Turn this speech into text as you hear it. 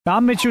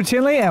I'm Mitchell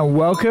Tinley and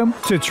welcome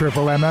to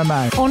Triple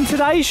MMA. On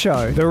today's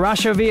show, the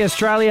Russia v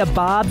Australia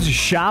barbs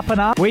sharpen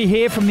up. We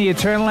hear from the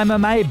Eternal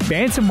MMA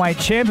bantamweight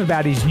champ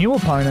about his new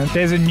opponent.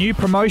 There's a new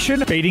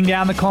promotion beating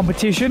down the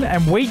competition,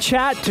 and we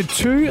chat to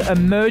two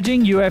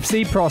emerging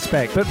UFC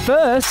prospects. But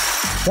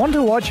first, want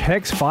to watch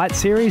Heck's fight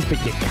series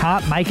but you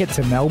can't make it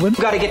to Melbourne? We've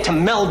got to get to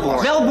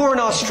Melbourne,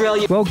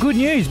 Australia. Well, good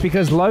news,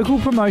 because local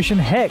promotion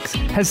Hex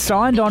has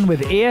signed on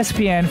with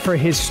ESPN for a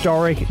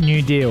historic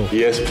new deal.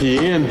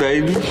 ESPN,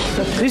 baby.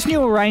 This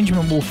new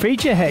arrangement will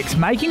feature Hex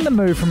making the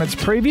move from its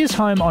previous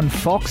home on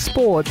Fox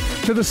Sports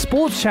to the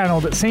sports channel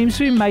that seems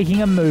to be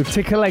making a move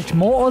to collect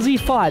more Aussie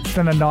fights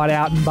than a night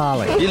out in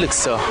Bali. You look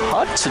so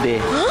hot today,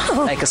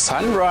 like a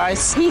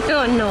sunrise.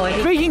 You're annoying.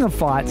 Speaking of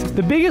fights,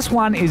 the biggest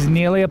one is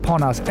nearly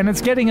upon us, and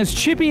it's getting as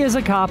chippy as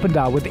a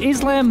carpenter, with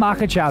Islam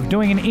Makhachev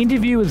doing an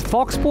interview with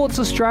Fox Sports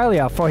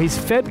Australia for his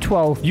Feb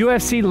 12th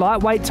UFC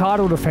lightweight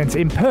title defense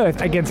in Perth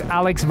against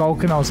Alex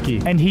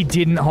Volkanovski, and he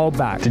didn't hold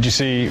back. Did you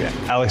see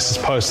Alex's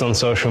post on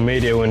social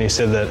media when he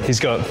said that he's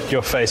got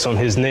your face on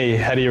his knee?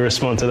 How do you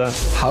respond to that?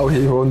 How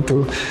he want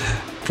to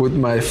put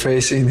my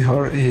face in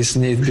his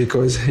knee,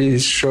 because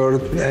he's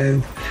short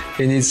and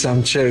he needs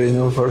some chair,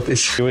 for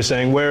this. You were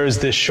saying, where is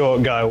this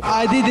short guy?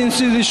 I didn't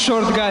see this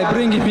short guy.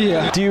 Bring him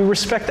here. Do you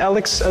respect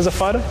Alex as a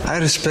fighter? I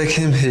respect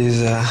him.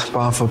 He's a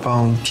pound for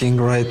pound king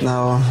right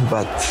now,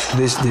 but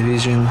this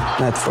division,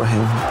 not for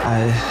him. I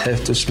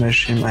have to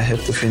smash him. I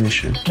have to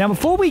finish him. Now,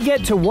 before we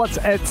get to what's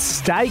at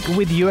stake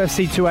with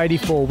UFC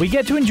 284, we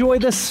get to enjoy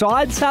the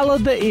side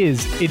salad that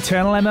is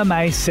Eternal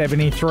MMA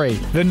 73,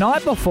 the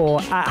night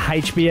before at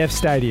HBF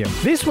Stadium.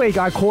 This week,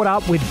 I caught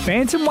up with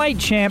bantamweight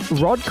champ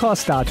Rod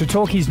Costa to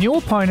talk his new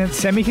opponent,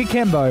 Semi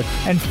Kakembo,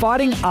 and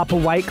fighting up a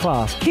weight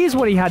class. Here's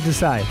what he had to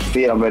say.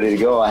 I'm ready to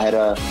go. I had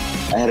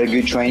a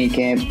good training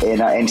camp,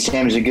 and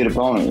Sam's a good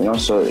opponent,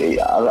 so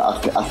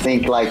I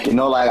think,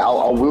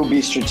 I will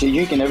be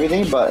strategic and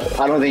everything, but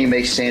I don't think it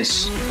makes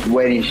sense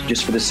waiting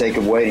just for the sake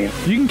of waiting.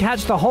 You can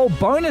catch the whole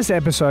bonus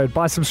episode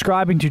by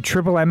subscribing to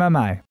Triple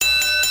MMA.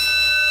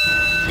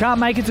 Can't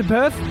make it to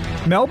Perth,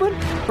 Melbourne,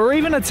 or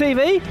even a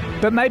TV?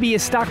 But maybe you're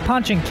stuck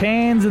punching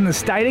cans in the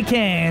state of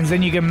Cairns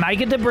and you can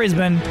make it to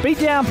Brisbane.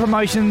 Beatdown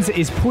Promotions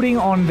is putting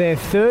on their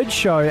third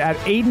show at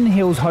Eden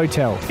Hills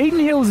Hotel. Eden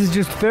Hills is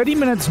just 30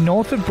 minutes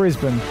north of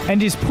Brisbane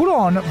and is put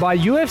on by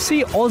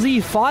UFC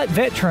Aussie fight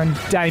veteran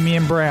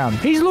Damian Brown.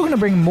 He's looking to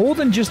bring more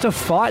than just a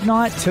fight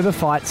night to the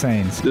fight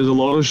scenes. There's a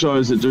lot of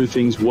shows that do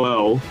things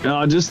well, and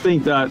I just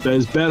think that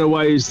there's better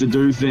ways to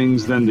do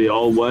things than the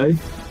old way.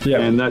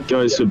 Yeah. And that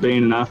goes for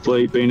being an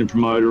athlete, being a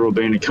promoter, or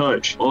being a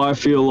coach. I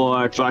feel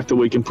like the fact that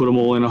we can put them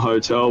all in a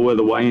hotel where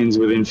the weigh-in's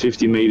within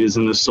 50 metres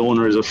and the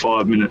sauna is a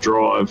 5-minute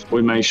drive,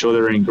 we make sure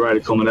they're in great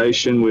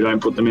accommodation. We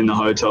don't put them in the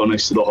hotel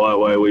next to the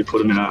highway. We put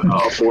them in a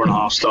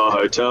 4.5-star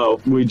hotel.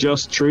 We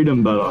just treat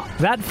them better.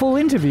 That full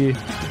interview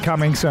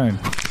coming soon.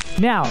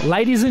 Now,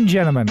 ladies and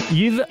gentlemen,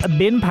 you've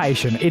been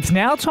patient. It's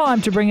now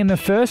time to bring in the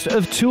first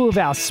of two of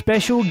our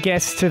special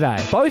guests today.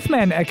 Both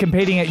men are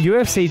competing at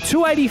UFC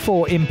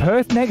 284 in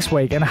Perth next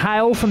week and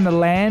hail from the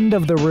land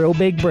of the real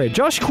big bridge.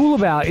 Josh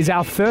Culibao is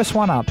our first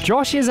one up.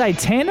 Josh is a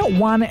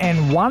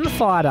 10-1-1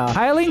 fighter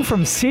hailing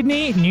from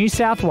Sydney, New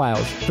South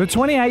Wales. The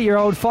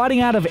 28-year-old fighting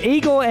out of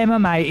Igor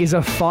MMA is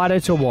a fighter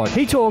to watch.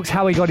 He talks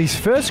how he got his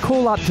first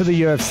call up to the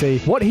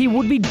UFC, what he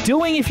would be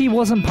doing if he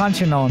wasn't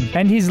punching on,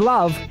 and his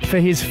love for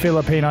his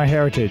Filipino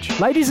heritage.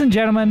 Ladies and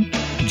gentlemen,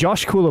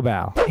 Josh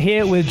Culibao.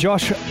 Here with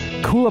Josh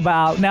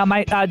Culibao. Now,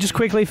 mate, just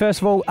quickly,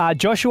 first of all,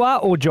 Joshua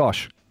or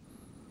Josh?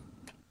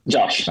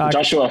 Josh.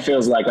 Joshua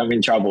feels like I'm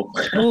in trouble.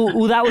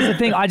 well, that was the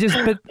thing. I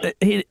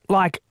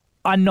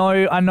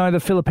know the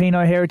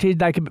Filipino heritage.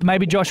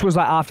 Maybe Josh was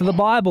like after the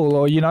Bible,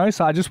 or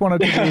so I just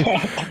wanted to be,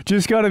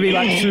 just got to be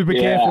like super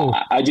careful.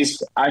 I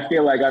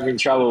feel like I'm in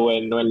trouble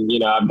when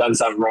I've done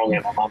something wrong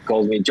and my mom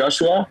calls me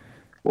Joshua.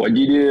 What'd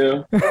you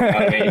do?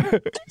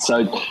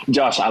 So,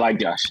 Josh, I like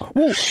Josh.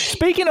 Well,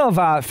 speaking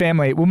of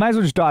family, we may as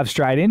well just dive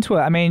straight into it.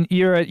 I mean,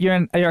 you're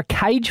a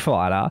cage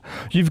fighter.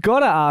 You've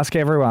got to ask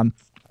everyone,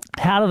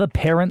 how do the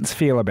parents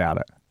feel about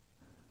it?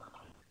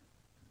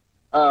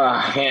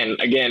 Man,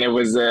 again, it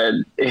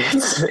wasn't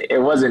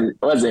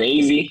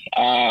easy.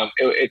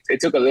 It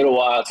took a little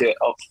while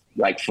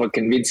for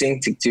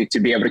convincing to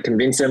be able to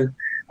convince them.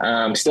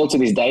 Still to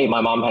this day,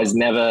 my mom has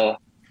never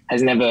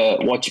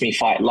watched me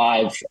fight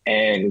live,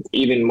 and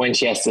even when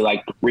she has to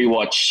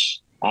rewatch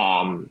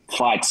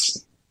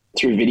fights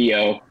through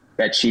video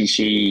that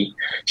she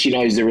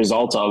knows the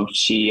result of,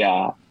 she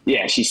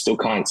still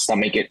can't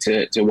stomach it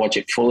to watch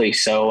it fully.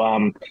 So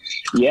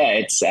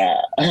it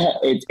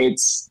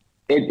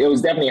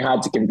was definitely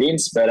hard to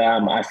convince, but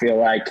I feel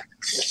like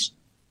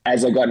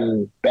as I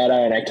gotten better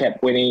and I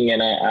kept winning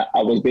and I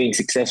was being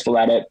successful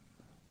at it,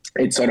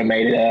 it sort of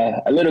made it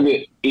a little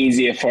bit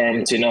easier for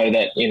him to know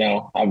that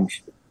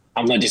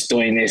I'm not just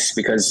doing this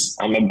because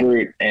I'm a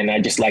brute and I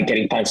just like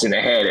getting punched in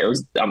the head. I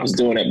was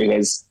doing it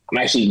because I'm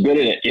actually good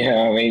at it. You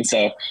know what I mean?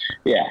 So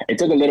yeah, it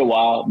took a little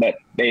while, but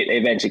they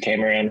eventually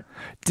came around.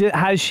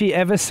 Has she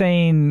ever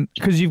seen,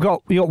 because you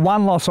got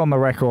one loss on the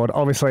record,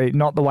 obviously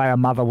not the way a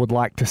mother would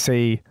like to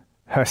see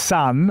her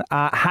son.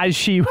 Has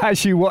she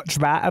watched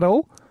that at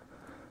all?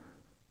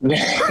 No,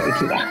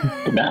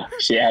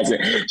 she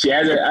hasn't. She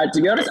hasn't.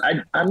 To be honest,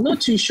 I'm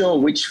not too sure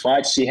which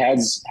fights she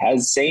has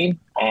seen.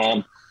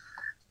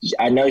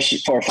 I know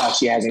for a fact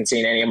she hasn't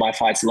seen any of my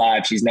fights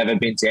live. She's never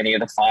been to any of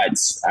the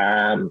fights.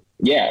 And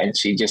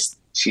she just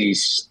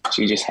hates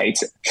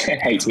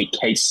it.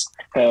 hates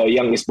her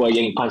youngest boy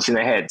getting punched in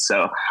the head.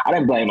 So I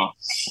don't blame her.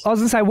 I was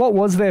gonna say, what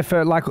was there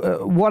for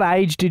what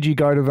age did you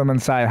go to them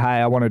and say, "Hey,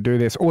 I want to do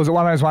this," or was it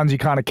one of those ones you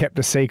kind of kept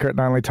a secret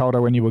and only told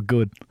her when you were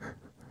good?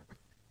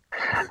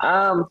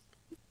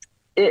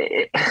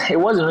 It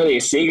wasn't really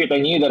a secret.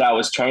 They knew that I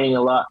was training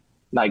a lot.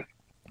 Like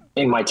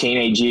in my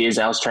teenage years,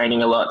 I was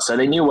training a lot, so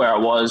they knew where I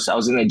was. I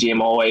was in the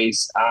gym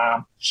always,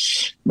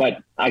 but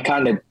I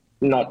kind of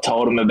not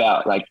told them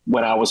about like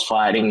when I was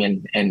fighting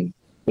and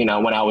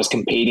when I was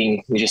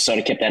competing. We just sort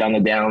of kept that on the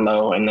down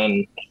low, and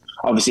then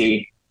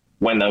obviously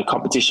when the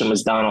competition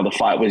was done or the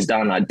fight was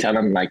done, I'd tell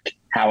them like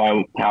how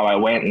I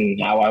went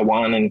and how I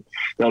won, and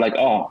they're like,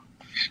 "Oh,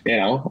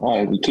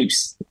 he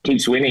keeps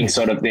winning,"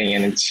 sort of thing.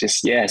 And it's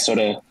just sort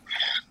of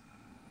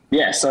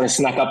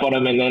snuck up on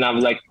him, and then I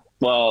was like,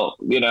 well,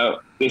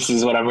 this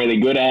is what I'm really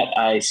good at.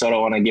 I sort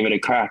of want to give it a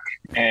crack.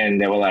 And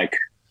they were like,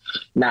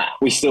 nah,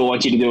 we still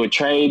want you to do a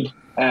trade.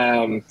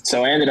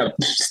 So I ended up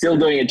still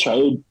doing a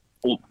trade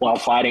while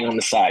fighting on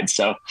the side.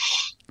 So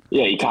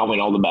yeah, you can't win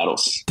all the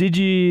battles. Did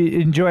you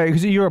enjoy it?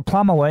 Because you were a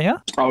plumber, weren't you?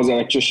 I was an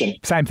electrician.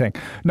 Same thing.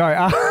 No.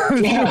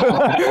 We're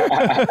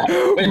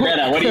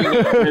better. What do you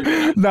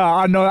mean? No,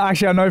 I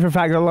know for a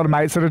fact that a lot of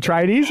mates that are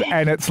tradies,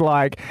 and it's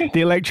like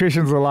the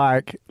electricians are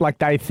like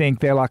they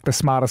think they're like the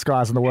smartest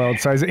guys in the world.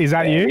 So is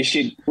that you?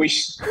 We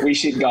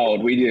should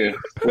gold. We do.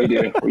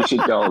 We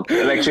should gold.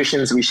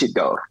 Electricians, we should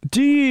gold.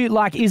 Do you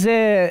is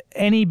there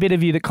any bit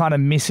of you that kind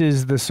of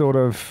misses the sort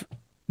of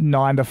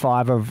 9 to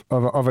 5 of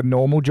a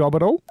normal job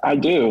at all? I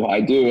do. I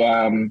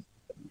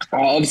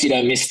obviously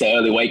don't miss the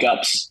early wake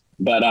ups,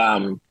 but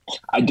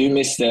I do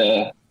miss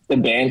the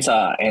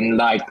banter and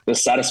like the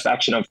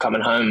satisfaction of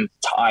coming home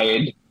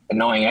tired and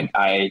knowing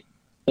I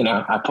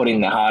put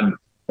in the hard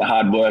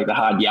work, the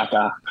hard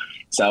yakka.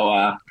 So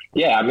I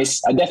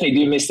definitely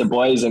do miss the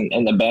boys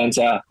and the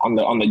banter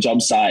on the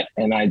job site,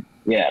 and I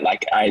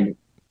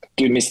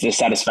do miss the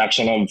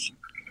satisfaction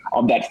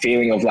of that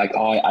feeling of like,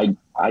 I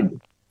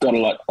got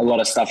a lot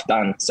of stuff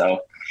done. So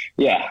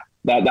yeah,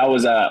 that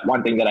was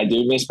one thing that I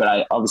do miss, but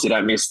I obviously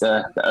don't miss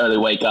the early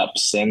wake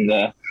ups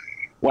and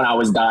when I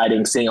was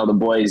dieting, seeing all the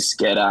boys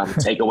get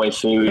takeaway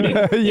food. And,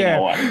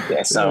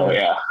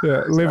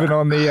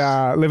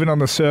 living on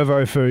the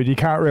servo food. You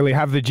can't really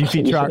have the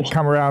jiffy truck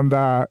come around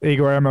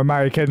Igor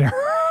MMA, can you?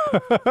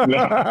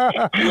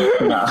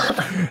 No.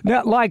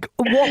 Now, at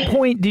what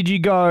point did you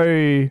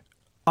go,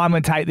 I'm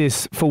going to take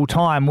this full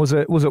time? Was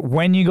it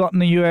when you got in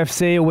the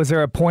UFC, or was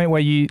there a point where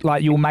you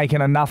were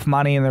making enough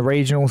money in the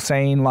regional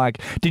scene?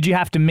 Did you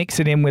have to mix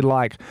it in with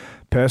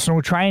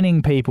personal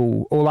training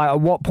people, or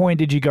at what point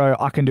did you go,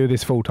 I can do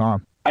this full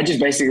time? I just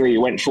basically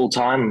went full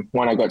time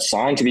when I got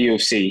signed to the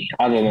UFC.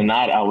 Other than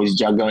that, I was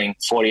juggling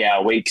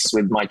 40-hour weeks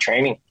with my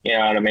training. You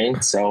know what I mean?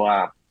 So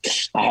I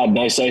had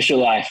no social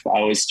life.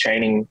 I was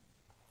training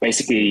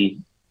basically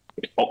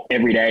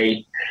every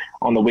day.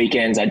 On the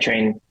weekends, I'd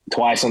train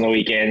twice on the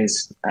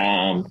weekends.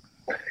 And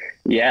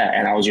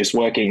I was just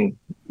working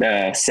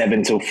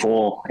 7 till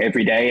 4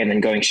 every day, and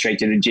then going straight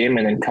to the gym,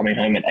 and then coming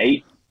home at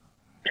 8,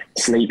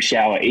 sleep,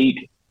 shower,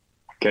 eat,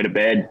 go to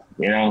bed,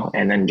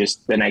 and then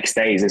just the next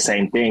day is the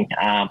same thing.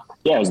 It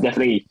was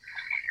definitely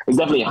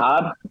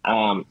hard.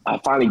 I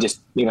finally just,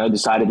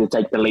 decided to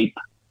take the leap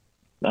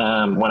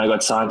when I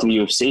got signed to the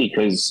UFC,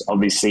 because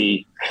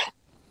obviously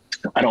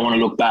I don't want to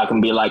look back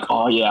and be like,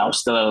 oh yeah, I was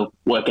still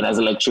working as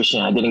an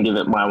electrician. I didn't give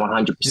it my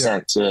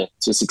 100%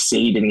 to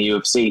succeed in the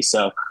UFC.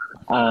 So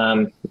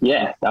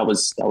that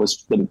was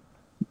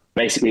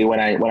basically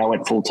when I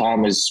went full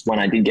time, was when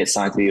I did get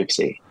signed to the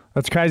UFC.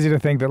 That's crazy to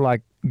think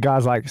that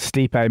guys like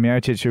Stipe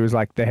Miocic, who was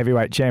the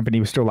heavyweight champion, he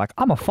was still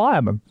I'm a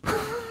fireman.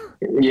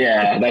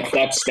 Yeah,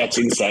 that's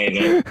insane,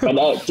 man.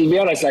 But to be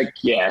honest, I've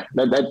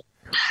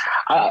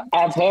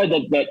heard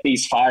that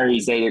these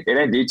fireys they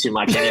don't do too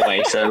much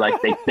anyway. So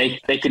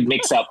they could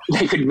mix up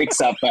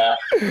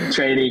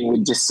training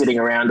with just sitting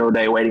around all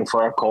day waiting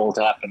for a call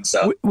to happen.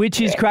 So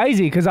which is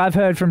crazy, because I've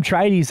heard from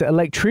tradies that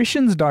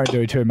electricians don't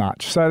do too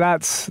much. So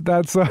that's.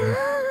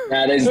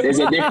 No, there's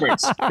a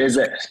difference. There's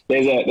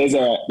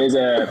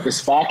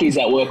sparkies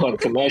that work on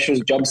commercial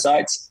job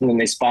sites, and then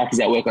there's sparkies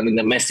that work on the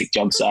domestic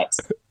job sites.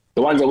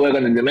 The ones that work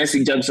on the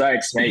domestic job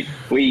sites, mate,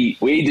 we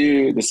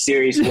do the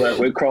serious work.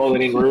 We're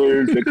crawling in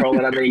roofs, we're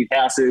crawling underneath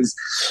houses,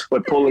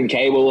 we're pulling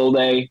cable all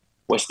day,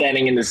 we're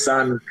standing in the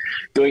sun,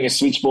 doing a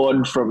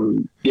switchboard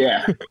from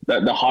yeah,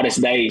 the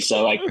hottest days.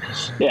 So like,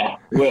 yeah,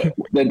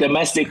 the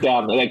domestic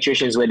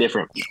electricians were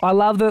different. I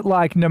love that,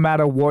 like, no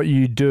matter what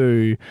you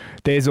do,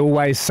 there's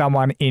always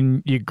someone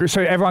in your group.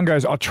 So everyone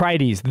goes, oh,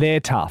 tradies, they're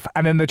tough.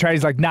 And then the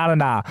tradies like,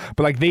 nah.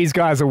 But like, these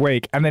guys are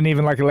weak. And then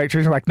even like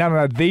electricians are like,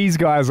 no, these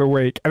guys are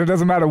weak. And it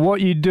doesn't matter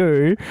what you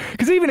do.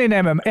 Because even in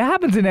MMA, it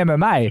happens in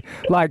MMA.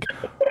 Like,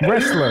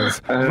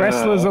 wrestlers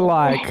are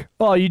like,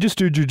 oh, you just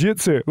do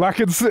jiu-jitsu. Like,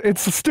 it's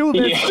still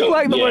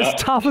like the most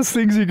toughest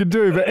things you can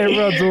do, but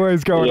everyone's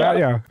always going at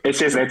you. It's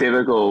just a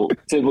typical,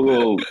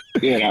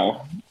 you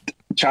know,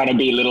 trying to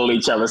belittle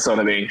each other sort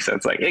of thing. So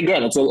it's like,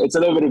 again, it's a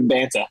little bit of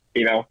banter,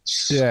 you know?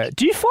 Yeah.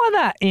 Do you find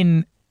that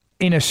in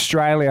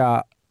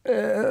Australia,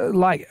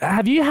 like,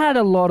 have you had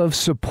a lot of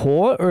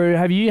support, or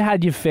have you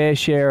had your fair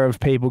share of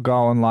people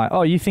going like,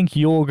 oh, you think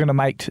you're going to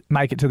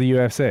make it to the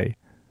UFC?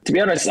 To be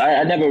honest,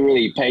 I never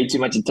really paid too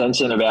much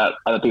attention about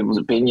other people's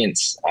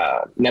opinions.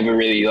 Never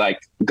really like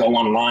go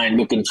online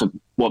looking for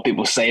what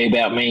people say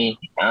about me.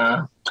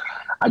 I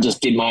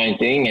just did my own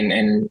thing,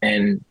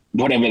 and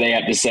whatever they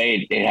have to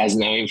say, it has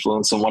no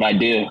influence on what I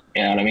do.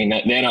 You know what I mean?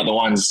 They're not the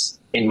ones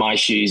in my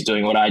shoes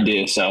doing what I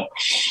do, so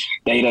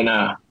they don't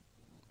know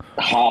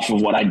half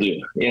of what I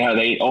do. You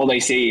know, all they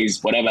see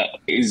is whatever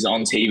is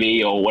on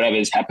TV or whatever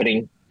is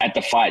happening at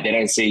the fight. They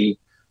don't see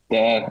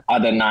the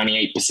other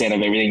 98%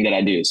 of everything that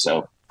I do.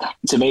 So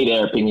to me,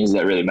 their opinions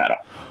that really matter.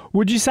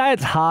 Would you say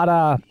it's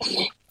harder?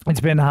 It's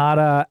been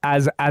harder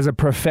as a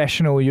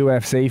professional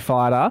UFC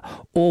fighter,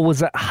 or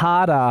was it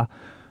harder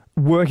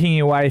working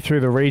your way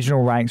through the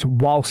regional ranks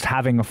whilst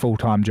having a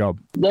full-time job?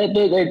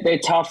 They're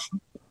tough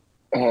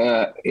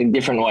in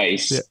different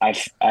ways. Yeah.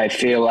 I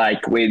feel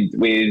like with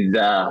working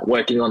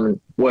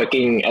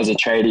as a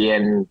tradie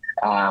and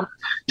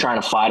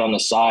trying to fight on the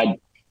side,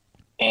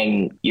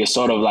 and you're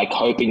sort of like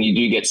hoping you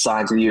do get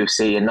signed to the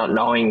UFC and not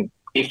knowing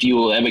if you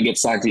will ever get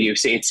signed to the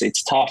UFC,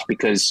 it's tough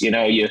because, you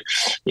know, you're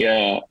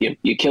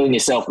killing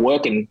yourself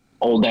working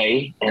all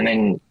day, and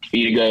then for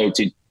you to go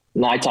to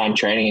nighttime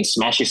training and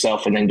smash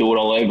yourself and then do it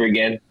all over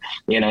again,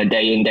 you know,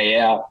 day in, day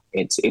out.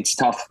 It's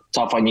tough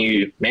on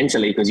you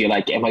mentally, because you're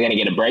like, am I going to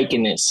get a break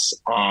in this?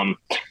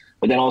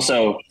 But then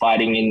also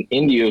fighting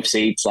in the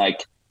UFC, it's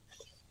like,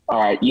 all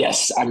right,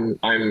 yes, I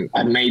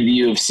made the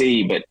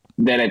UFC, but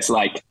then it's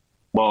like,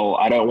 well,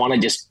 I don't want to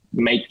just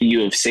make the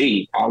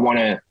UFC. I want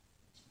to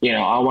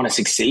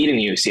succeed in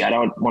the UFC. I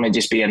don't want to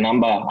just be a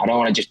number. I don't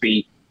want to just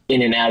be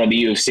in and out of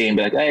the UFC and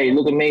be like, hey,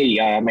 look at me,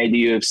 I made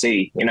the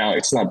UFC. You know,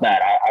 it's not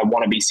that. I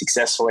want to be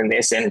successful in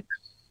this. And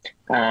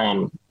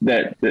the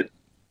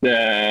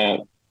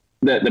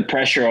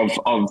pressure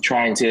of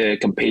trying to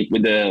compete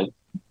with the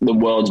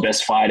world's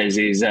best fighters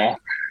is,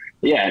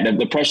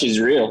 the pressure is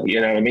real.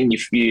 You know what I mean?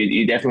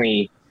 You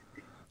definitely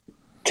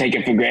take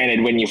it for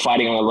granted when you're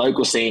fighting on a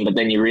local scene, but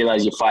then you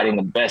realize you're fighting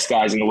the best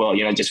guys in the world.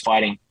 You're not just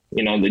fighting,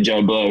 you know, the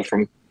Joe Blow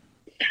from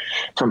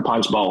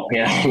Punch Bowl, you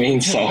know what I mean?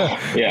 So,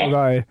 yeah.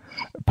 Although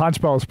Punch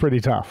Bowl's pretty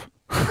tough.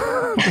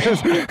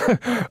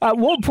 At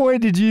what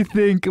point did you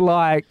think,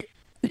 like,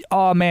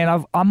 oh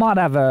man, I might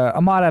have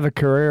a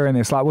career in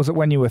this? Like, was it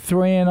when you were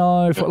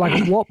 3-0?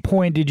 Like, at what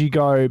point did you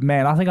go,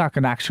 man, I think I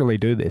can actually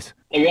do this?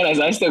 To be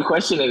honest, I still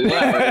question it now.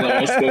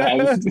 I still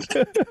have,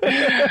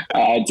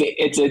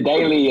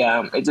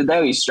 it's a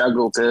daily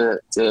struggle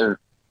to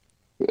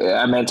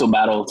a mental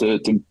battle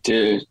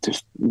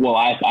well,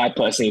 I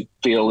personally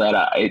feel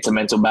that it's a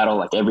mental battle,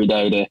 like every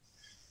day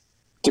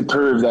to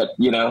prove that,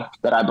 you know,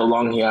 that I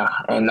belong here.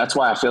 And that's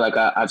why I feel like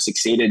I've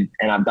succeeded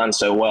and I've done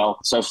so well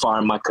so far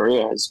in my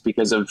career, is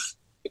because of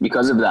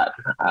that.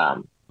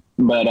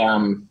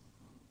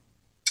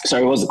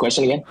 Sorry, what was the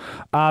question again?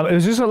 It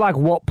was just like,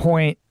 what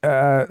point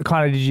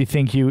kind of did you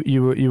think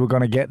you were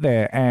going to get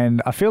there?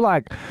 And I feel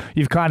like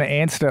you've kind of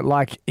answered it.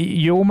 Like,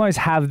 you almost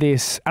have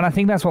this, and I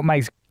think that's what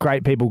makes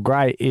great people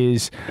great,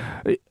 is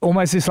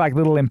almost this like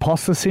little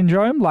imposter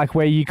syndrome, like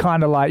where you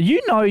kind of like,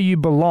 you know, you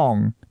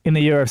belong in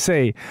the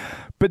UFC,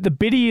 but the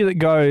bit of you that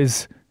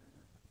goes,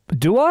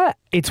 do I?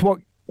 It's what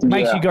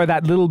makes you go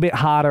that little bit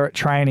harder at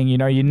training. You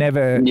know, you're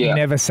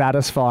never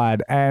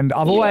satisfied. And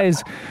I've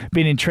always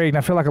been intrigued,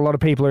 and I feel like a lot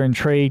of people are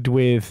intrigued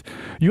with,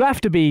 you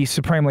have to be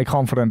supremely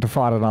confident to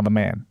fight another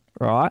man,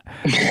 right?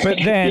 But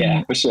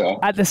then for sure.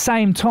 At the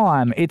same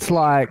time, it's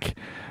like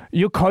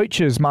your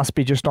coaches must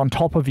be just on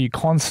top of you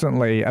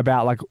constantly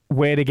about like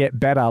where to get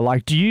better.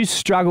 Like, do you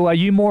struggle? Are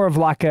you more of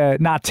like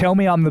tell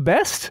me I'm the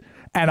best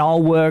and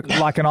I'll work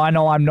like, and I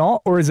know I'm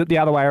not? Or is it the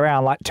other way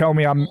around? Like, tell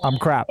me I'm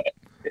crap?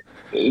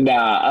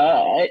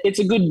 Nah,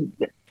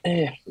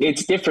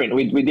 it's different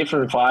with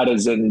different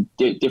fighters and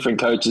different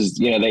coaches.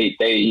 You know,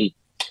 they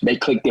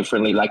click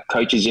differently. Like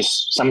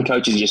some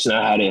coaches just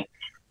know how to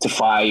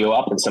fire you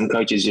up, and some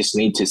coaches just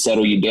need to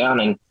settle you down.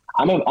 And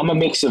I'm a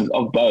mix of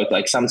both.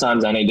 Like,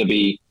 sometimes I need to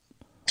be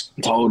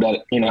told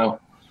that, you know,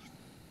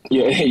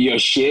 you're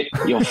shit,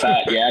 you're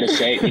fat, you're out of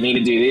shape, you need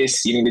to do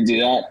this, you need to do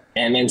that.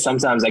 And then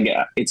sometimes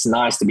it's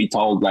nice to be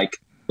told, like,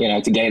 you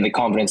know, to gain the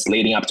confidence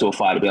leading up to a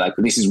fight, to be like,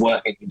 this is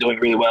working, you're doing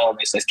really well in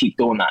this, let's keep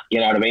doing that. You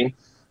know what I mean?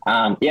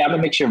 I'm a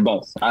mixture of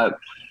both.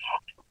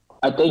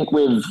 I think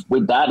with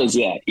that is,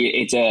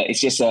 it's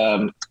just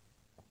a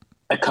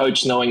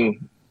coach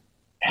knowing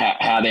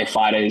how their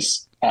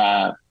fighters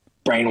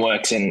brain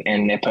works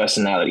and their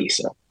personality.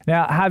 So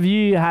now, have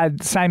you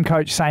had same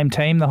coach, same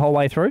team the whole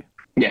way through?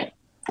 Yeah,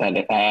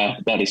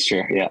 that is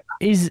true. Yeah.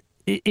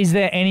 Is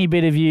there any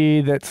bit of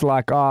you that's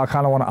like, oh,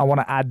 I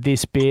want to add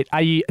this bit?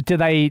 Do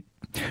they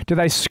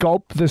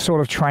sculpt the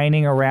sort of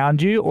training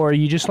around you, or are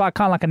you just like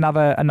kind of like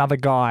another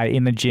guy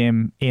in the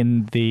gym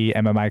in the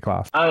MMA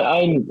class?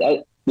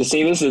 You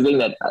see, this is the thing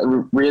that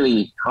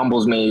really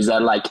humbles me is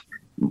that, like,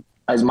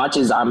 as much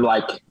as I'm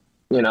like,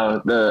 you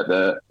know,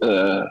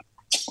 the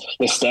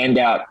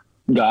standout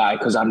guy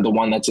because I'm the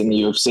one that's in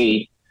the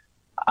UFC,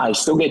 I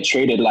still get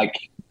treated like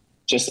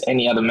just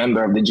any other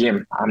member of the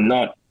gym. I'm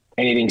not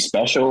anything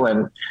special,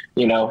 and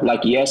you know,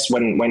 like, yes,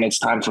 when it's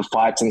time for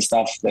fights and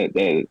stuff,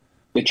 the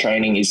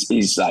training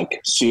is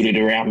like suited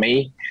around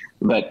me,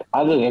 but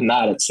other than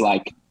that, it's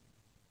like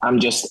I'm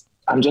just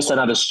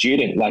another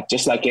student, like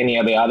just like any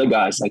of the other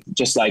guys, like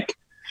just like,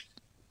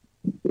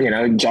 you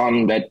know,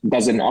 John that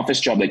does an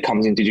office job that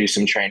comes in to do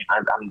some training.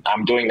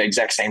 I'm doing the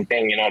exact same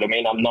thing. You know what I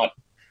mean?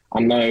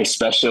 I'm no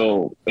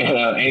special, you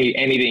know,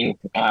 anything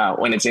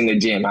when it's in the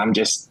gym. I'm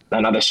just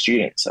another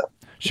student. So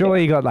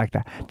surely you got like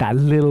that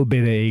little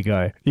bit of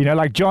ego. You know,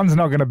 like John's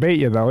not going to beat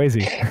you though, is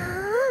he?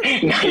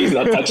 No, he's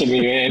not touching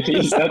me, man.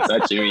 He's not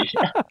touching me.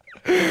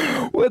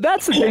 Well,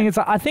 that's the thing. It's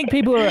like, I think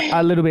people are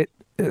a little bit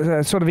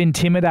sort of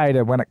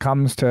intimidated when it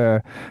comes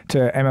to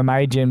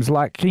MMA gyms.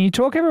 Like, can you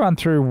talk everyone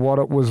through what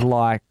it was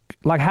like?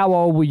 Like, how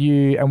old were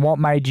you and what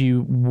made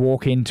you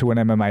walk into an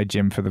MMA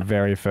gym for the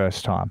very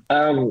first time?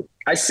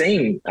 I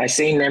seen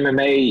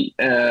MMA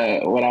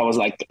when I was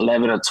like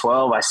 11 or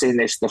 12. I seen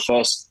the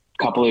first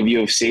couple of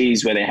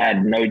UFCs where they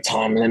had no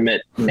time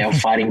limit and they were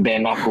fighting bare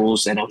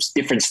knuckles, and it was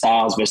different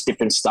styles versus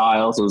different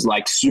styles. It was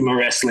like sumo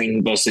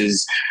wrestling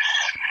versus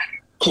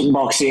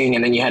kickboxing,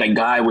 and then you had a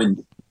guy with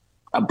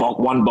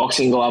one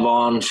boxing glove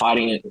on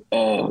fighting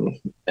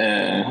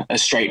a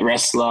straight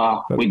wrestler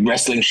with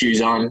wrestling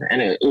shoes on,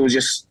 and it was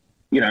just,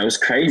 you know, it was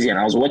crazy. And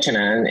I was watching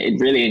it and it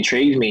really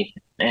intrigued me,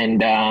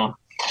 and I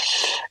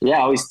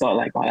always thought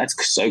like, oh, that's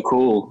so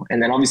cool.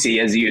 And then obviously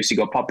as the UFC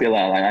got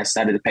popular, like I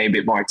started to pay a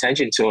bit more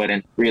attention to it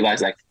and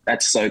realized like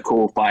that's so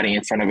cool, fighting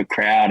in front of a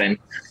crowd. And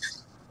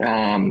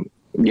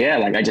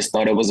like I just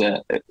thought it was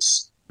a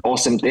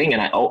awesome thing.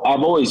 And I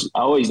always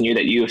knew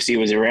that UFC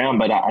was around,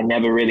 but I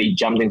never really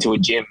jumped into a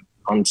gym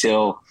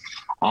until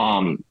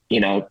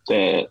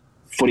the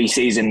footy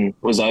season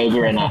was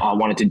over and I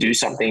wanted to do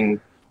something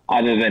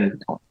other than,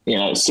 you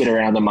know, sit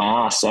around on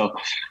my ass. So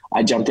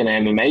I jumped in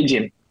an MMA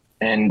gym.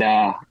 And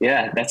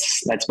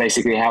that's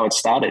basically how it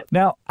started.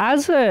 Now,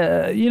 as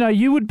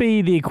you would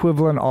be the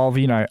equivalent of,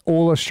 you know,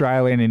 all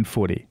Australian in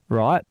footy,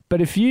 right? But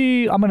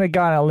I'm going to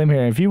go on a limb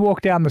here. If you walk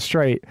down the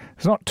street,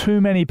 there's not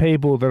too many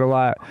people that are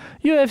like,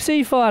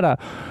 UFC fighter.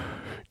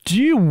 Do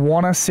you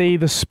want to see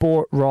the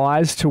sport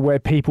rise to where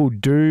people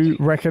do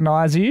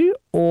recognise you,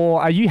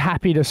 or are you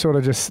happy to sort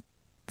of just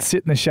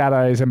sit in the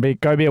shadows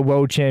and go be a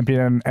world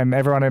champion and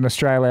everyone in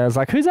Australia is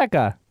like, who's that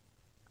guy?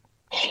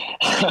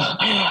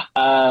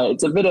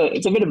 It's a bit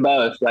of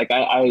both. Like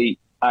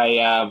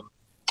I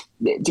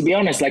to be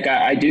honest, like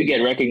I do get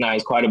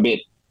recognized quite a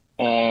bit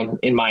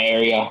in my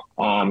area.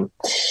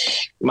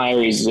 My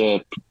area is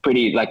a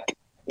pretty like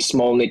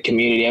small knit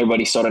community.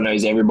 Everybody sort of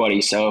knows everybody.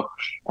 So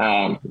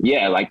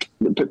like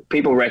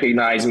people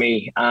recognize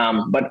me.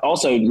 But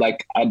also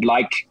like I'd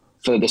like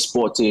for the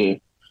sport to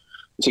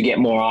get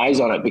more eyes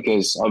on it,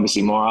 because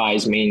obviously more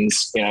eyes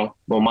means, you know,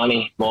 more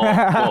money, more,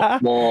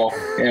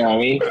 you know what I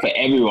mean, for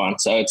everyone.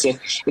 So it's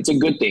a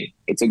good thing.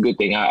 It's a good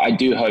thing. I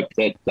do hope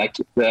that like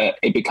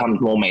it becomes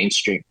more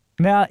mainstream.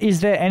 Now,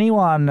 is there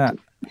anyone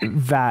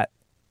that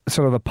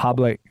sort of the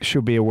public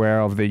should be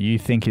aware of that you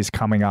think is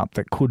coming up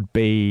that could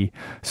be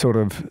sort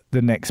of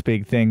the next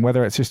big thing,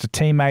 whether it's just a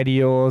teammate of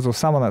yours or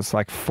someone that's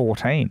like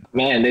 14?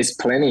 Man, there's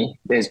plenty.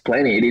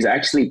 It is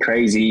actually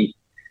crazy.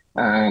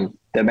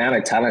 The amount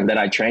of talent that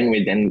I train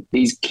with, and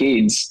these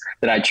kids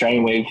that I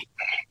train with,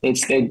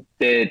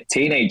 they're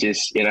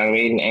teenagers, you know what I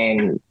mean?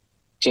 And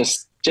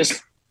just,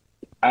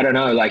 I don't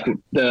know, like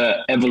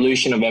the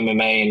evolution of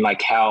MMA and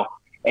like how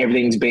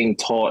everything's being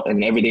taught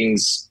and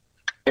everything's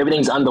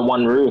under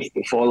one roof.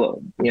 Before,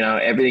 you know,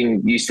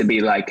 everything used to be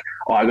like,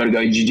 oh, I got to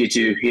go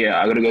jiu-jitsu here.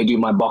 I got to go do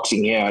my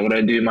boxing here. I got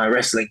to do my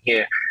wrestling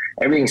here.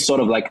 Everything's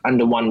sort of like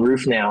under one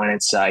roof now. And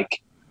it's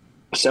like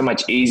so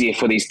much easier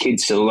for these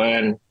kids to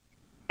learn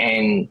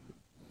and,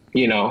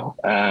 you know,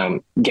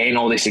 gain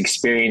all this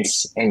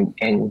experience and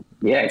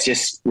it's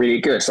just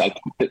ridiculous. Like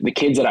the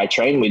kids that I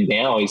train with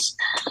now is,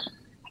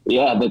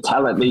 the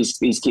talent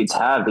these kids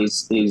have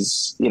is,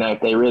 you know,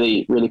 if they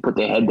really, really put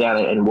their head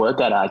down and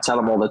work at it. I tell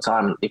them all the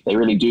time, if they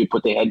really do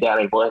put their head down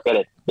and work at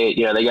it,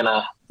 they're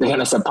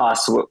gonna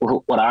surpass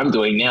what I'm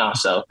doing now.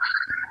 So,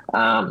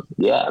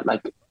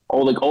 like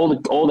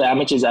all the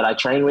amateurs that I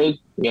train with,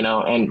 you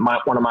know, and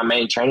one of my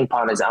main training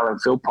partners, Alan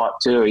Philpott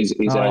too, he's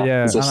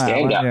a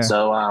stand-up.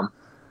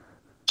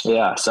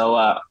 Yeah.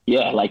 So,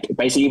 like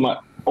basically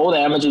all the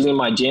amateurs in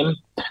my gym,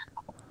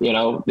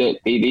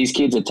 these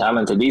kids are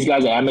talented. These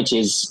guys are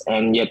amateurs,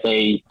 and yet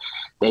they're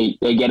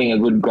getting a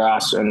good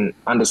grasp and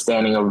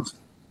understanding of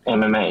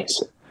MMA.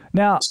 So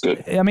now, it's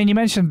good. I mean, you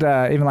mentioned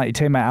even like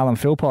your teammate Alan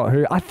Philpott,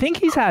 who I think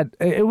he's had,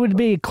 it would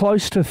be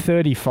close to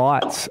 30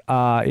 fights,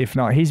 if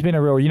not. He's been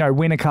a real,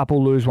 win a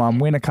couple, lose one,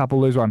 win a couple,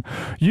 lose one.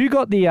 You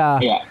got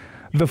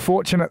the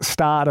fortunate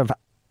start of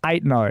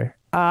 8-0.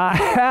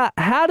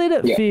 How did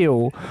it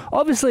feel?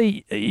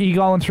 Obviously, you're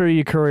going through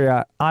your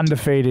career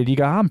undefeated. You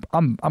go,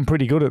 I'm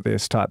pretty good at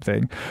this type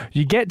thing.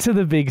 You get to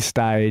the big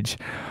stage.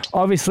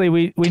 Obviously,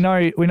 we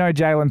know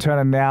Jalen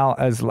Turner now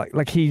as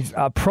like he's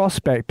a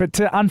prospect, but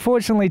to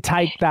unfortunately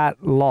take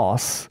that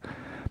loss,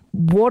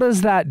 what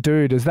does that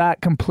do? Does that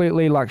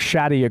completely like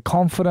shatter your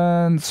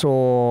confidence,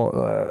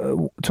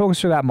 or talk us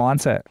through that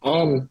mindset?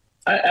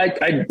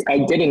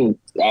 I didn't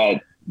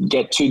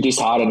get too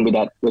disheartened with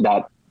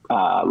that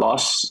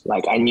loss.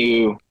 Like, I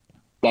knew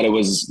that it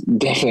was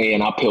definitely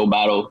an uphill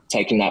battle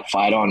taking that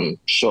fight on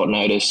short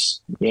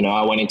notice.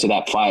 I went into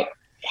that fight.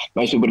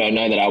 Most people don't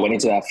know that I went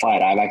into that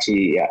fight. I've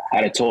actually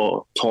had a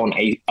torn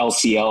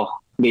LCL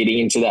leading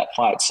into that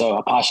fight. So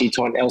a partially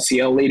torn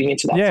LCL leading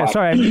into that fight. Yeah,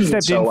 sorry. And you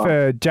stepped in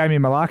for Jamie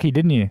Mullarkey,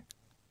 didn't you?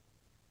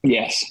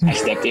 Yes, I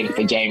stepped in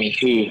for Jamie,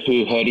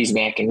 who hurt his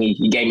neck, and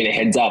he gave me the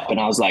heads up, and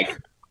I was like,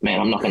 man,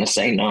 I'm not going to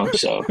say no.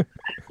 So,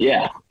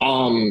 yeah.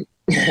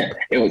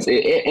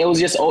 It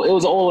was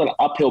all an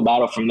uphill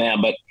battle from there,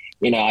 but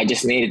I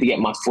just needed to get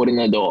my foot in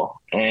the door,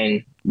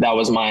 and that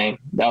was my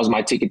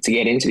ticket to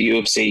get into the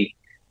UFC.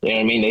 You know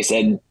what I mean? They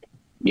said,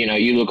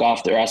 you look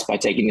after us by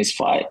taking this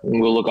fight,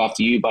 and we'll look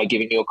after you by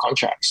giving you a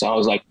contract. So I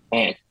was like,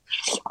 man,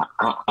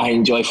 I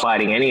enjoy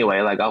fighting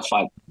anyway. Like, I'll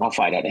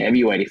fight at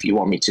heavyweight if you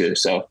want me to.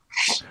 So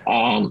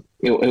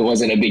it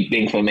wasn't a big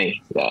thing for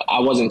me. I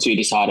wasn't too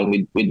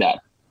disheartened with that.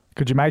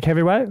 Could you make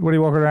heavyweight? What are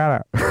you walking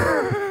around at?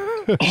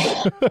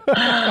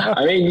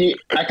 I mean,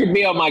 I could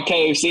be on my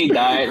KFC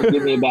diet.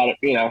 Give me about,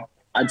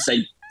 I'd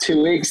say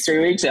 2 weeks, 3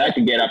 weeks. I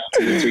could get up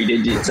to the 3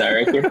 digits, I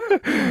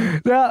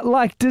reckon. Now,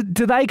 like, do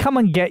they come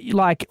and get you?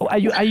 Like, are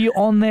you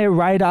on their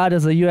radar?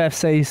 Does the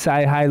UFC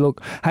say,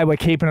 hey, we're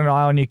keeping an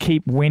eye on you,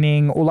 keep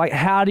winning? Or, like,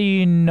 how do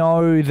you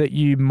know that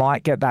you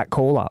might get that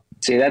call up?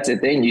 See, that's the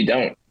thing. You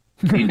don't.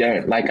 You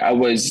don't. Like, I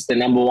was the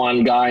number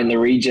one guy in the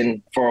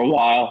region for a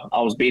while.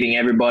 I was beating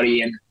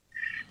everybody, and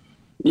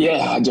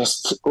I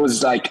just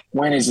was like,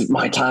 when is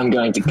my time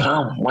going to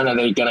come? When are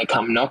they going to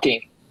come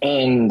knocking?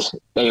 And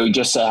they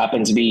just so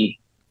happened to be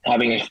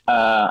having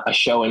a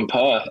show in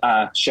Perth,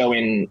 show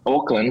in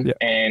Auckland.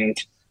 And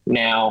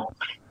now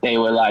they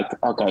were like,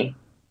 okay,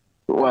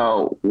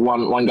 well,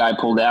 one guy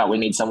pulled out. We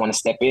need someone to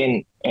step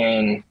in.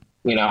 And,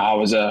 I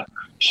was a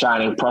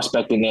shining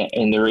prospect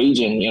in the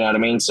region, you know what I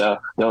mean? So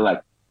they were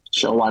like,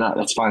 sure, why not?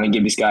 Let's finally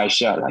give this guy a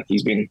shot. Like,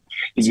 he's been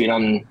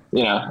on,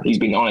 he's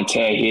been on a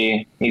tear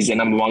here. He's the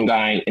number one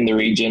guy in the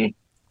region.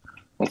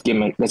 Let's give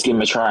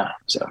him a try.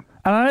 So,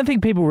 and I don't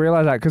think people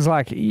realize that, because,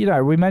 like,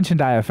 we mentioned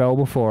AFL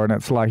before, and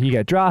it's like you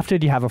get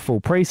drafted, you have a full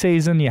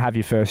preseason, you have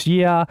your first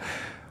year.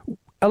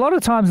 A lot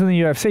of times in the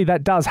UFC,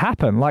 that does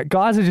happen. Like,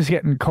 guys are just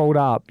getting called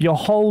up, your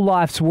whole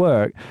life's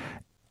work,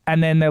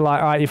 and then they're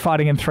like, all right, you're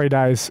fighting in 3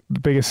 days,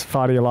 the biggest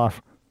fight of your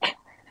life.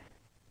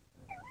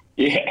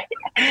 Yeah,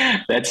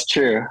 that's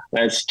true.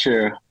 That's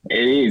true.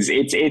 It is.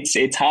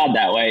 It's hard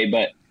that way,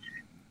 but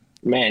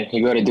man,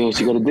 you got to do what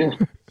you got to do.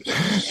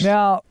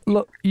 Now,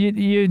 look,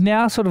 you're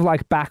now sort of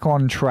like back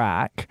on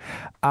track.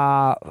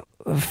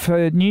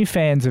 For new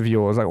fans of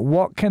yours, like,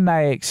 what can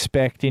they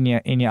expect in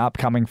your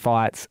upcoming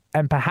fights,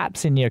 and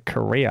perhaps in your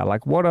career?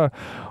 Like, what are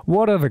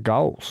the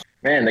goals?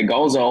 Man, the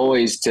goals are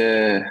always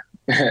to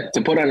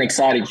put on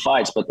exciting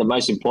fights, but the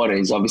most important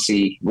is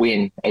obviously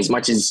win. As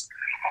much as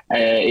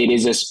it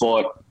is a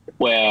sport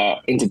where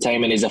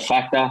entertainment is a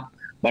factor,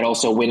 but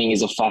also winning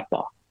is a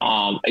factor,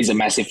 is a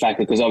massive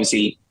factor, because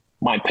obviously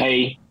my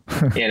pay,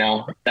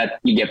 that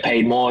you get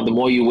paid more. The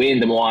more you win,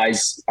 the more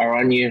eyes are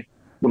on you,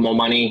 the more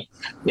money,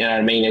 you know what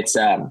I mean? It's,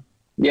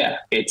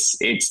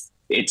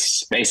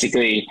 it's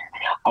basically,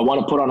 I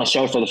want to put on a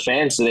show for the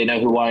fans so they know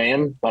who I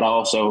am, but I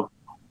also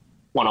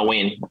want to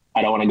win.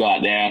 I don't want to go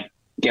out there,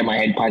 get my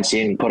head punched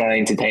in, put on an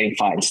entertaining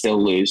fight and still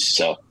lose.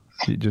 So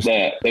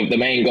the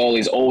main goal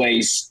is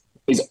always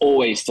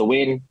to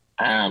win.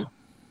 And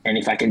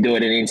if I can do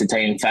it in an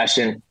entertaining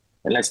fashion,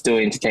 then let's do it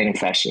in entertaining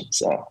fashion.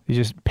 So you're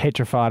just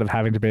petrified of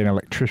having to be an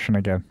electrician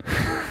again.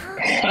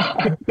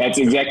 That's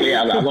exactly.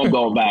 I'm not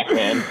going back,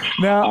 man.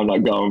 No, I'm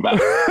not going back.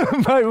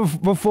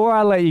 But before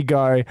I let you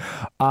go,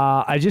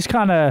 I just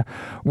kind of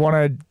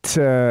wanted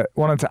to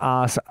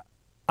ask.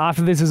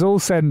 After this is all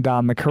said and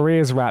done, the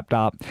career's wrapped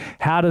up,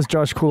 how does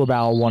Josh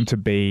Culibao want to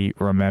be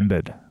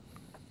remembered?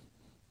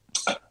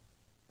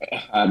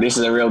 This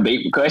is a real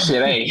deep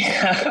question, eh?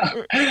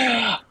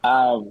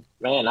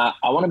 Man, I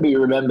want to be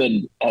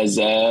remembered as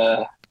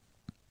a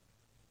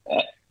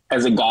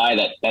guy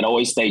that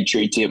always stayed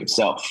true to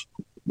himself.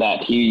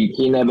 That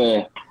he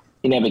never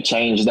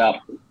changed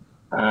up,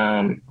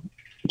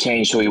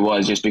 changed who he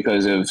was just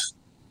because of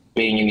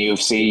being in the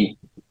UFC,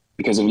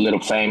 because of a little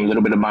fame, a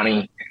little bit of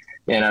money.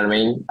 You know what I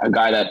mean? A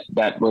guy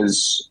that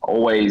was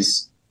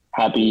always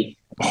happy,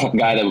 a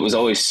guy that was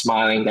always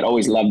smiling, that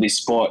always loved his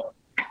sport,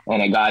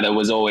 and a guy that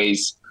was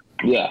always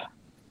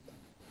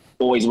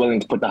willing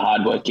to put the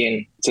hard work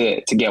in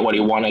to get what he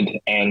wanted.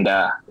 And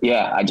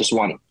I just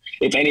want,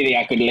 if anything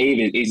I could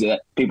leave is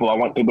that I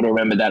want people to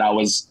remember that I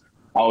was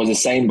the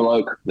same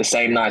bloke, the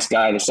same nice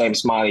guy, the same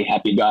smiley,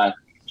 happy guy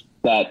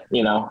that,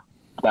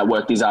 that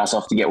worked his ass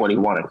off to get what he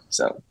wanted.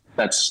 So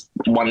that's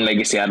one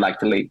legacy I'd like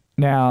to leave.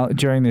 Now,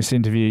 during this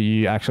interview,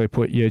 you actually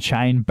put your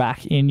chain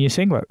back in your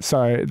singlet.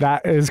 So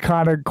that is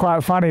kind of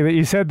quite funny that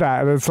you said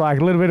that. It's like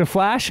a little bit of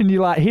flash and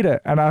you hit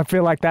it. And I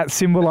feel like that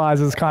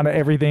symbolizes kind of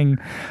everything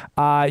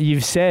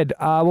you've said.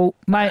 Well,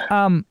 mate,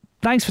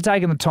 thanks for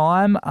taking the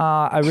time.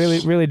 I really,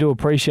 really do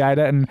appreciate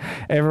it. And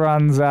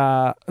everyone's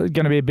going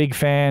to be a big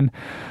fan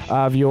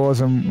of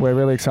yours, and we're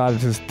really excited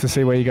to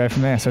see where you go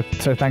from there. So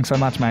thanks so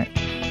much, mate.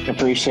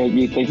 Appreciate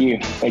you. Thank you.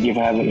 Thank you for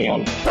having me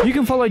on. You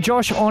can follow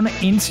Josh on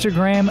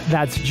Instagram.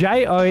 That's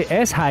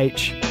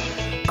JOSH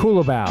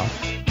Culibao.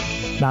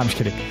 No, I'm just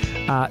kidding.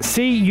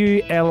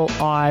 CULIBAO.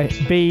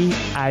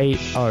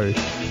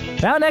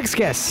 Our next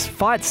guest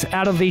fights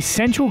out of the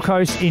Central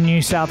Coast in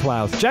New South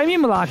Wales. Jamie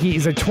Mullarkey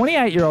is a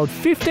 28-year-old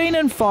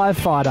 15-5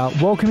 fighter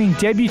welcoming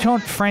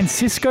debutant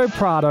Francisco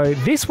Prado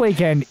this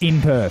weekend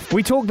in Perth.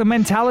 We talk the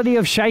mentality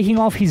of shaking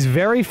off his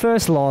very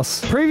first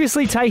loss,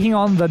 previously taking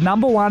on the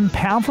 #1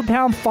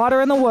 pound-for-pound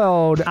fighter in the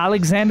world,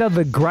 Alexander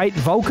the Great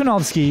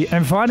Volkanovski,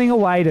 and finding a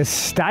way to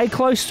stay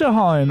close to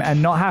home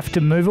and not have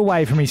to move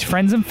away from his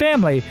friends and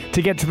family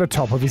to get to the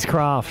top of his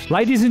craft.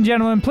 Ladies and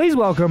gentlemen, please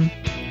welcome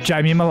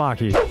Jamie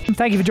Mullarkey.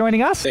 Thank you for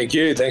joining us. Thank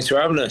you. Thanks for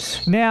having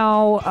us.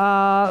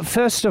 Now,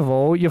 first of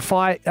all, your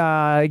fight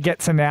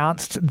gets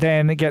announced,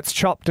 then it gets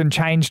chopped and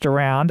changed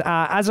around.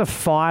 As a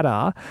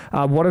fighter,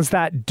 what does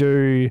that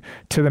do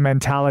to the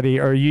mentality?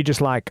 Or are you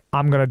just like,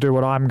 I'm going to do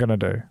what I'm going to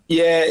do?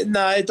 Yeah,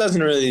 no, it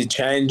doesn't really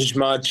change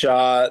much.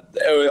 I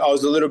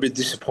was a little bit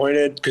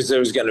disappointed because it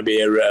was going to be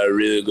a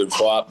really good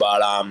fight.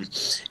 But,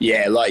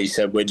 like you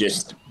said, we're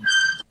just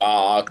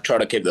I try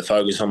to keep the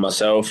focus on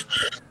myself.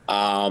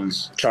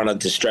 Try not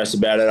to stress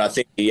about it. I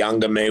think the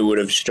younger me would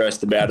have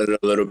stressed about it a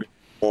little bit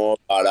more,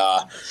 but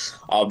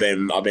I've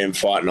been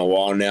fighting a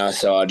while now,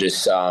 so I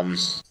just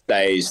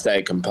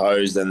stay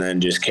composed and then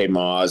just keep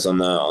my eyes on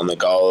the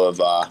goal of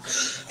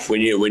we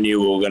knew we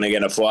were going to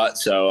get a fight,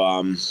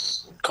 so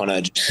kind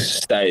of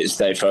just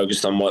stay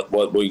focused on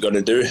what we got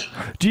to do.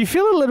 Do you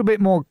feel a little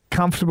bit more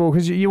comfortable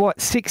because you're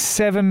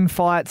 6-7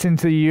 fights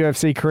into the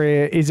UFC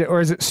career? Is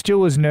it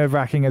still as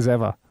nerve-wracking as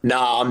ever? No,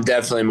 I'm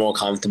definitely more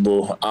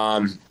comfortable.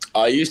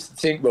 I used to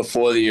think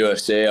before the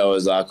UFC, I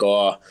was like,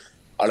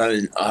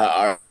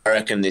 I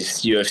reckon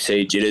this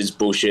UFC jitters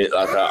bullshit,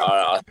 like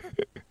I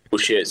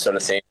bullshit sort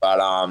of thing.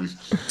 But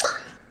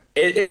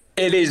it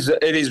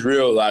is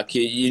real. Like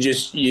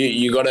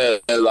you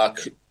gotta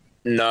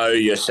know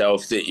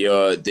yourself that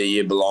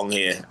you belong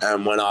here.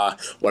 And when I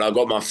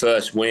got my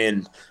first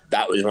win,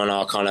 that was when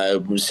I kind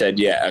of said,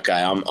 yeah,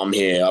 okay, I'm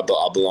here. I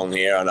belong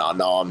here, and I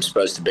know I'm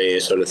supposed to be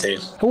here, sort of thing.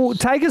 Well,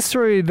 take us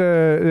through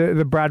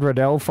the Brad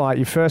Riddell fight.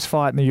 Your first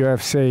fight in the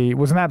UFC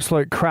was an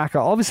absolute cracker.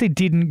 Obviously,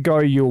 didn't go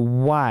your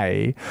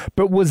way,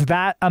 but was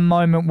that a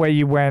moment where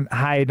you went,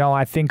 hey, no,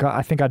 I think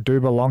I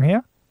do belong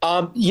here?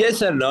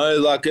 Yes and no.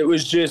 Like it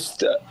was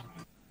just.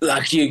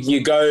 Like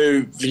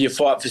you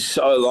fight for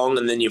so long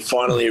and then you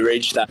finally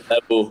reach that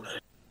level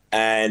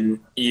and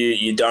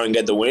you don't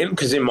get the win.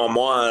 Because in my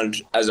mind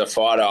as a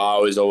fighter, I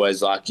was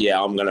always like, yeah,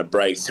 I'm going to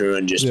break through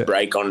and just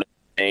break on the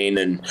scene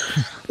and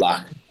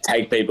like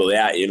take people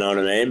out, you know what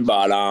I mean?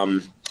 But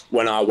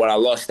when I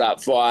lost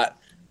that fight,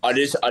 I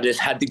just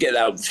had to get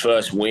that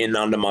first win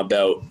under my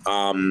belt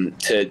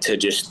to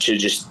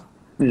just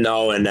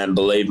know and then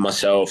believe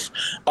myself.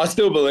 I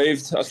still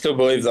believed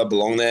I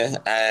belong there,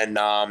 and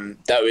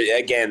that was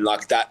again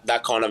like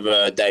that kind of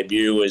a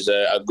debut was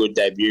a good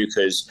debut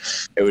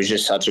because it was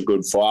just such a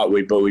good fight.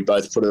 We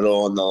both put it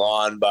all on the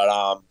line, but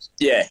I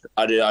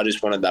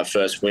just wanted that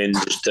first win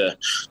just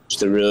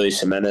to really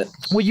cement it.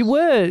 Well, you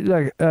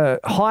were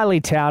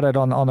highly touted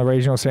on the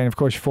regional scene. Of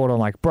course, you fought on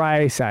like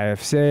Brace,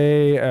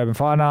 AFC, Urban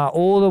Fighter,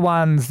 all the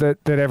ones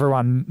that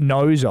everyone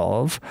knows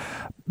of.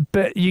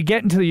 But you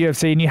get into the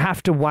UFC and you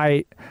have to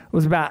wait. It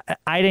was about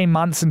 18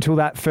 months until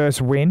that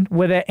first win.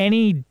 Were there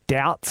any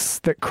doubts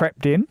that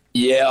crept in?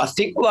 Yeah, I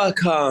think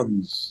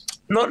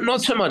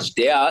not so much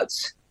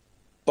doubts,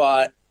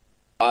 but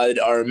I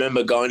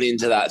remember going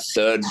into that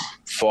third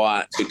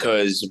fight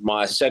because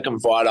my second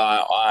fight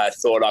I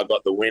thought I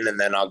got the win and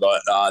then I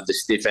got the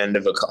stiff end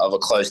of a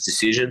close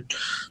decision,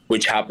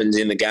 which happens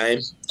in the game.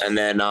 And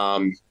then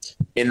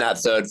in that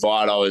third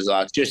fight, I was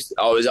like,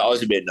 I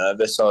was a bit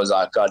nervous. I was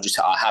like, I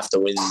have to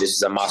win. This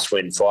is a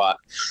must-win fight.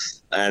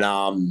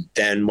 And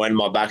then when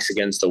my back's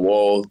against the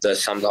wall,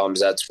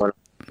 sometimes that's when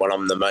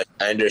I'm the most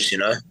dangerous, you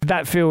know. Did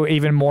that feel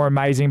even more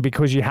amazing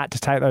because you had to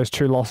take those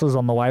 2 losses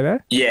on the way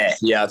there? Yeah,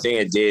 I think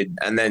it did.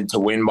 And then to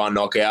win by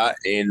knockout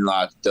in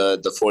like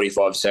the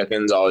 45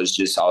 seconds, I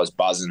was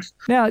buzzing.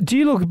 Now, do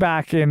you look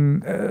back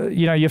and,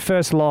 your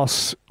first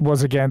loss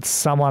was against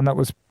someone that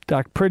was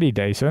like pretty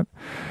decent.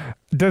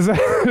 Does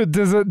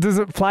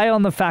it play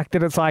on the fact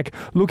that it's like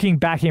looking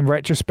back in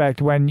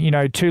retrospect when,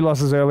 2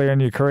 losses earlier in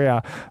your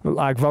career,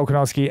 like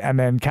Volkanovski and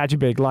then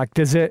Kajabik, like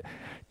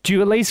do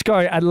you at least go,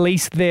 at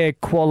least they're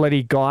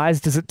quality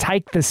guys? Does it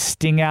take the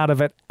sting out of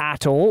it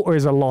at all, or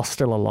is a loss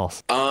still a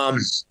loss?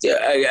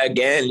 Yeah,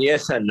 again,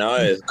 yes and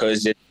no,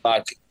 because it's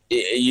like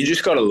you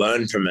just got to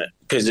learn from it,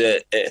 because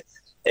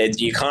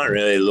you can't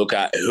really look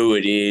at who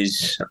it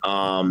is.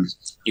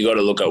 You got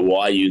to look at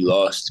why you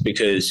lost,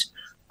 because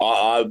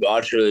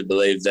I truly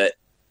believe that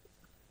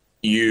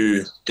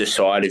you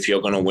decide if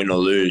you're going to win or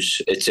lose.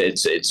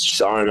 It's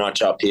so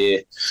much up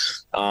here.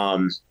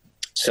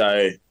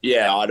 So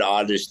yeah,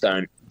 I just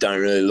don't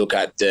really look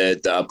at the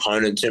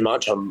opponent too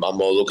much. I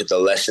more look at the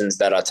lessons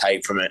that I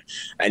take from it,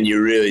 and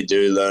you really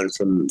do learn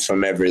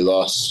from every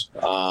loss.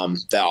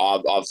 That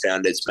I've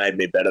found it's made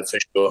me better for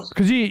sure.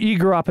 Because you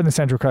grew up in the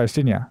Central Coast,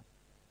 didn't you?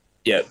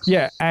 Yeah.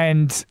 Yeah,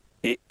 and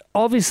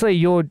obviously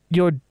you're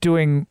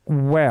doing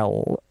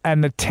well,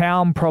 and the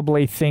town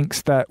probably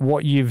thinks that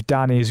what you've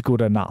done is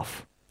good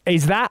enough.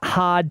 Is that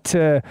hard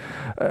to,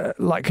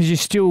 because you're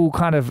still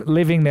kind of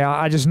living there?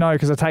 I just know,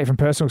 because I take from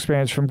personal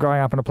experience from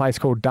growing up in a place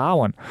called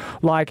Darwin.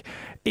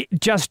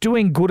 Just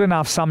doing good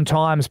enough,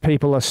 sometimes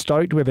people are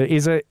stoked with it.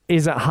 Is it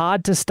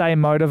hard to stay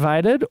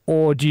motivated,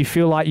 or do you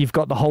feel like you've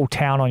got the whole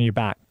town on your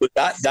back?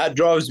 That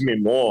drives me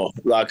more.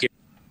 Like,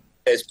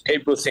 there's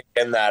people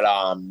thinking that,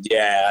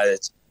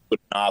 it's good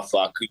enough,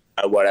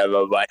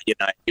 whatever, but,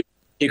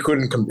 he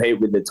couldn't compete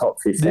with the top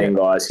 15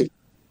 guys. He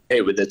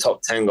with the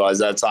top 10 guys.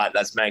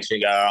 That makes me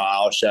go, all right,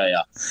 I'll show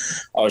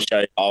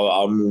you.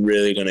 I'm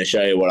really going to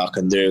show you what I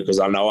can do, because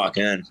I know I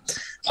can.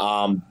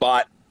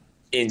 But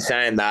in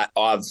saying that,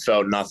 I've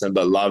felt nothing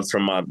but love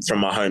from my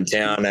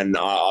hometown, and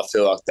I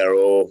feel like they're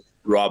all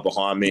right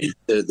behind me.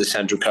 The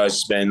Central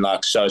Coast has been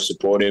so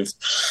supportive.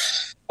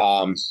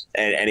 And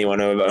anyone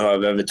who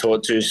I've ever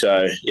talked to.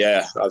 So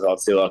yeah, I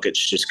feel like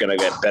it's just going to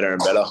get better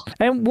and better.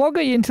 And what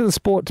got you into the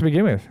sport to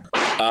begin with?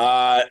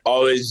 I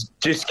was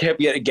just kept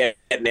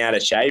getting out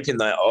of shape in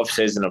the off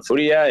season of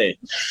footy.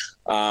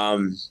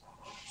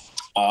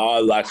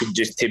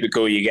 Just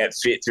typical, you get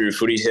fit through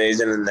footy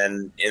season, and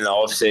then in the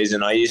off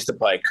season I used to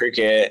play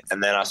cricket,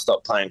 and then I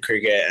stopped playing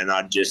cricket, and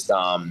I just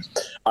I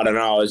don't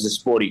know, I was a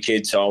sporty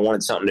kid, so I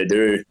wanted something to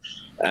do,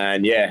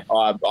 and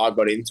I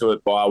got into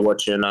it by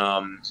watching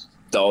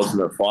The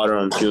Ultimate Fighter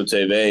on Fuel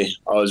TV.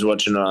 I was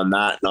watching it on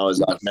that, and I was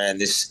like, man,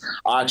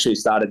 I actually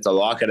started to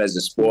like it as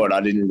a sport.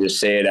 I didn't just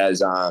see it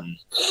as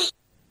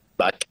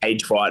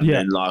cage fighting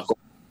and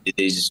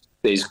these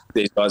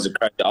guys are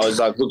crazy. I was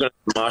looking at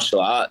the martial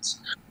arts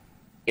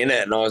in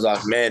it, and I was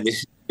like, man,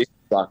 this is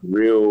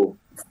real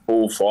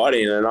full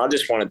fighting, and I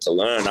just wanted to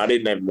learn. I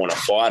didn't even want to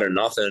fight or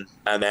nothing,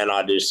 and then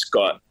I just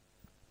got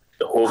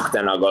hooked,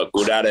 and I got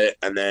good at it,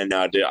 and then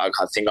I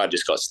think I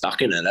just got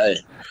stuck in it.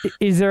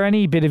 Is there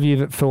any bit of you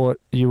that thought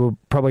you were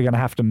probably going to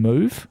have to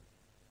move?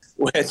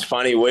 Well, it's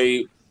funny,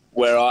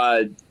 where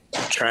I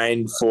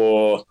trained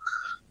for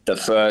the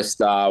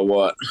first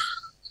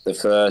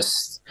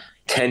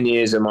 10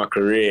 years of my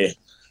career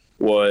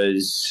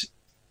was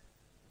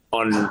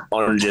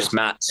on just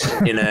mats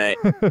in a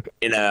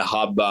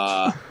hub.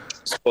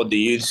 It's called the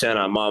youth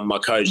centre. My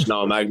coach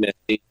Noel Magnus,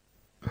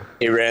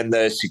 he ran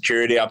the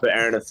security up at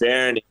Aaron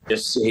Affair, and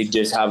he'd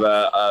just have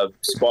a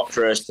spot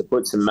for us to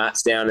put some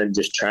mats down and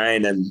just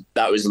train, and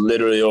that was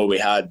literally all we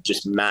had,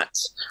 just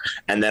mats.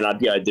 And then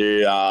I'd go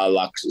do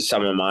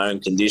some of my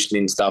own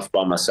conditioning stuff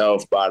by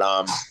myself. But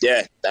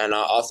and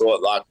I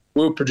thought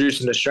we were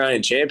producing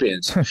Australian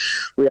champions.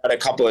 We had a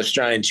couple of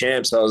Australian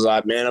champs. I was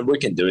like, man, we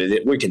can do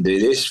it. We can do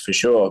this for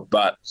sure.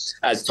 But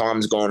as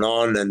time's gone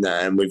on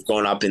and we've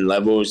gone up in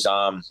levels,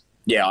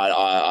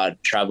 I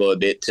travel a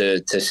bit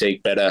to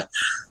seek better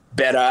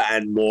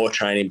and more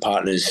training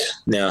partners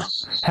now.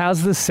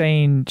 How's the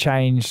scene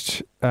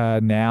changed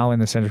now in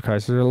the Central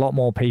Coast? Is there a lot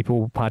more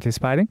people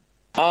participating?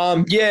 I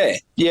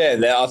think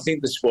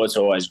the sport's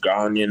always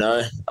grown,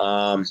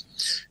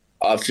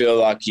 I feel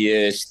like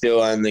you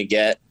still only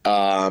get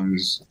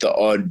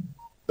the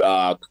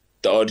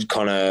odd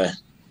kind of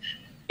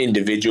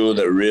individual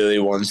that really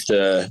wants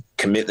to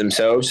commit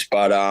themselves,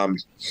 but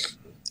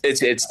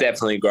it's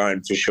definitely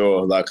grown for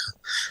sure.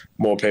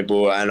 More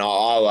people, and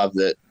I love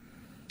that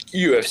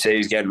UFC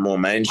is getting more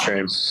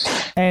mainstream.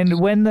 And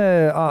when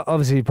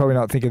obviously you probably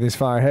not thinking this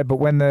far ahead, but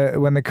when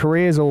the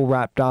career's all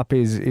wrapped up,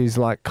 is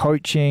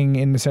coaching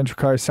in the Central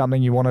Coast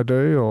something you want to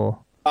do, or?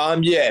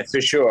 Yeah,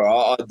 for sure.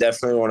 I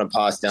definitely want to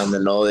pass down the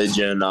knowledge,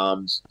 and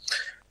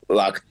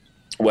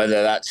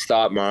whether that's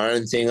start my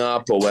own thing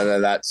up or whether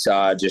that's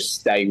just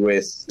stay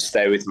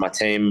with my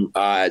team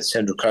at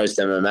Central Coast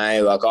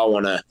MMA.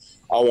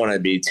 I want to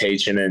be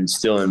teaching and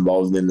still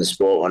involved in the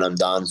sport when I'm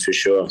done, for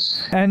sure.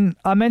 And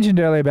I mentioned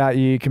earlier about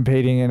you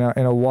competing in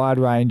a wide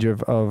range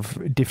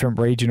of different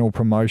regional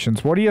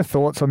promotions. What are your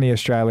thoughts on the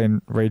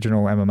Australian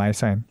regional MMA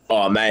scene?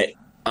 Oh, mate,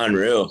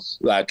 unreal.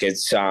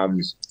 It's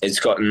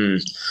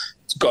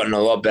gotten a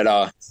lot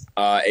better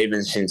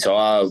even since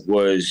I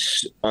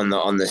was on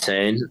the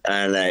scene,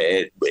 and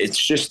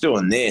it's just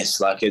doing this.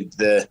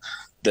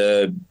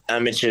 the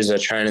amateurs are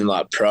training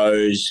like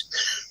pros.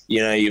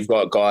 You know, you've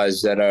got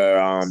guys that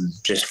are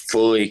just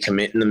fully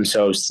committing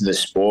themselves to the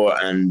sport,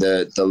 and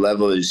the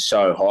level is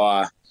so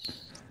high.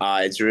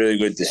 It's really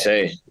good to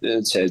see.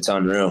 It's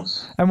unreal.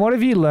 And what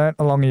have you learnt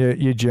along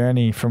your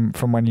journey from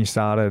when you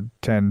started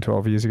 10,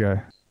 12 years ago?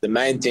 The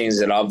main things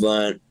that I've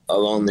learnt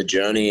along the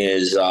journey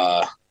is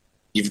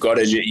you've got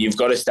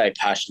to stay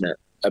passionate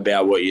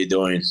about what you're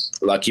doing.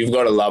 Like, you've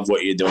got to love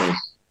what you're doing,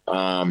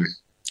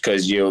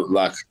 because you,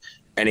 like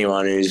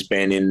anyone who's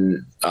been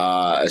in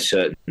a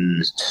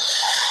certain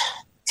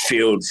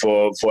field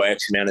for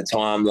X amount of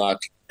time, like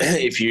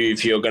if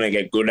you're going to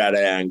get good at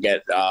it and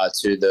get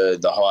to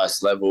the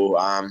highest level,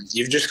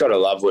 you've just got to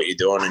love what you're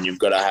doing, and you've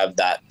got to have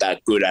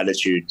that good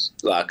attitude.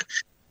 Like,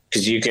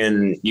 because you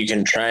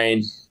can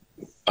train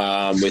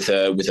with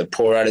a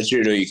poor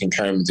attitude, or you can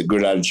train with a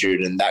good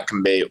attitude, and that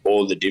can be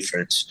all the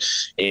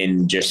difference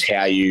in just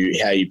how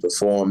you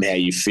perform, how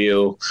you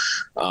feel.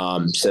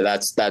 So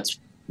that's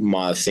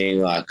my thing.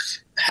 Like,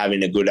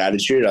 having a good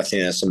attitude, I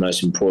think that's the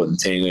most important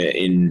thing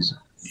in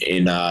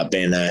being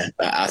an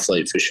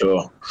athlete, for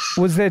sure.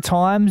 Was there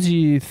times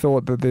you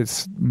thought that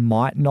this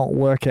might not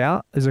work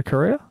out as a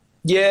career?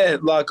 Yeah,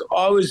 like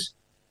I was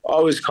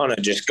kind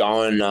of just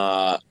going.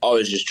 I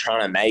was just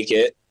trying to make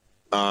it.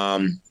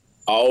 I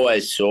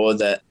always saw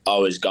that I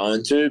was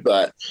going to,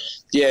 but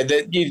yeah,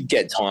 that you'd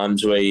get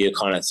times where you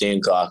kind of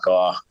think like,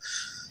 oh,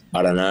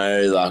 I don't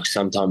know. Like,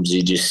 sometimes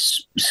you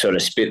just sort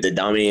of spit the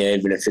dummy,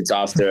 even if it's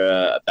after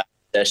a bad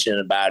session,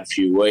 a bad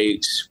few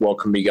weeks. What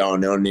can be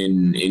going on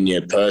in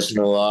your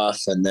personal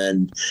life? And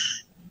then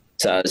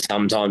so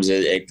sometimes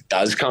it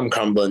does come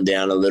crumbling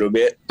down a little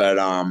bit. But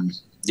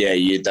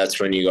that's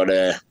when you got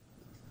to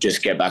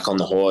just get back on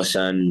the horse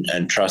and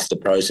trust the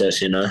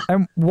process, you know.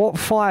 And what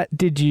fight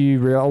did you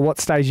what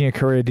stage in your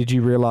career did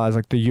you realize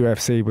like the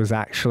UFC was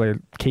actually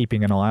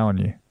keeping an eye on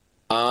you?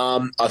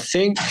 I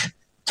think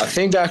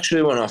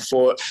actually when I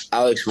fought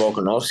Alex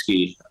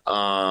Volkanovski,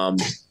 I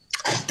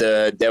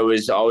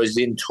was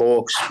in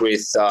talks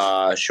with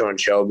Sean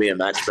Shelby, a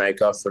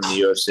matchmaker from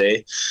the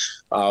UFC.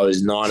 I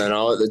was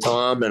 9-0 at the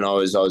time, and I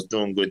was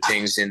doing good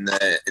things in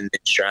the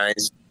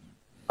Australians.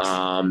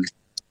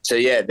 So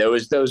yeah, there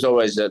was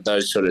always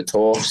those sort of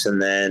talks,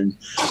 and then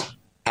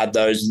had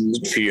those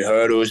few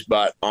hurdles.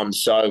 But I'm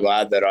so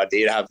glad that I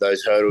did have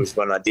those hurdles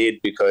when I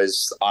did,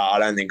 because I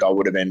don't think I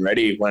would have been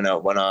ready when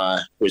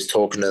I was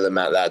talking to them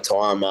at that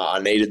time. I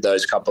needed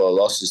those couple of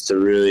losses to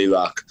really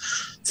like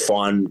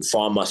find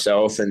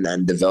myself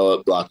and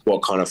develop like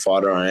what kind of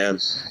fighter I am.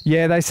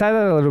 Yeah, they say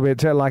that a little bit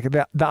too. Like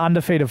the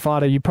undefeated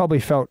fighter, you probably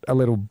felt a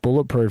little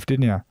bulletproof,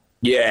 didn't you?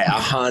 Yeah,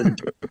 100%.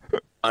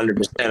 I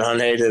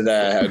needed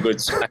a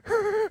good snack.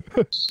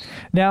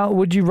 Now,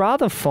 would you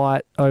rather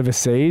fight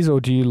overseas,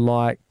 or do you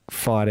like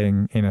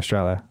fighting in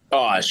Australia? Oh,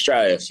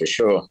 Australia for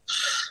sure.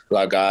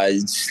 Like,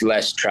 it's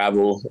less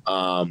travel.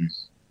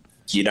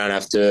 You don't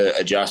have to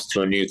adjust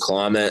to a new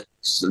climate.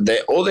 So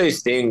all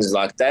these things,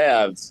 like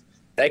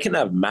they can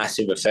have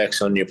massive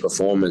effects on your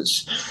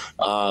performance.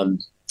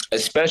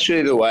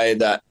 Especially the way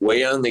that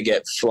we only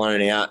get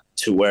flown out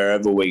to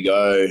wherever we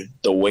go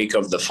the week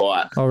of the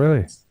fight. Oh,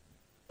 really?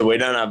 We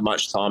don't have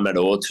much time at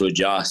all to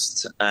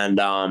adjust,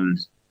 and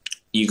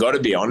you got to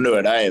be onto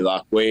it, eh?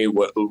 Like me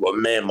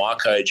and my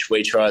coach,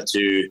 we try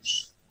to,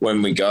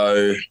 when we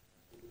go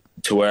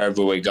to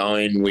wherever we're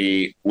going,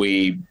 we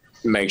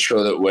make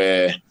sure that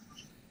we're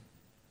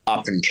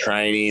up and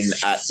training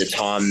at the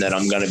time that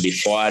I'm going to be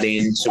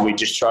fighting. So we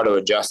just try to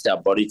adjust our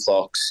body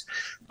clocks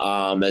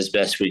as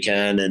best we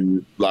can,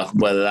 and like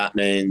whether that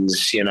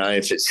means, you know,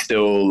 if it's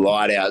still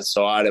light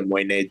outside and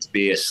we need to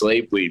be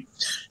asleep, we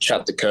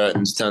shut the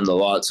curtains, turn the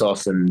lights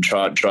off, and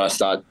try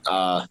start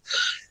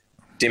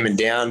dimming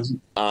down.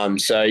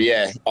 So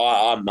yeah,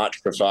 I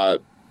much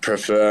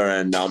prefer,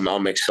 and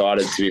I'm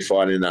excited to be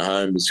fighting at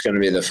home. It's going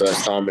to be the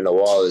first time in a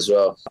while as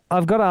well.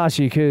 I've got to ask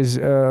you, because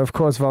of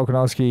course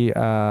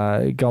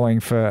Volkanovski going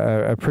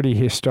for a pretty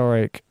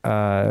historic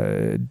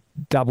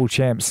double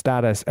champ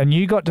status, and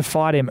you got to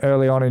fight him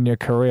early on in your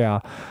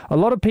career. A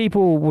lot of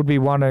people would be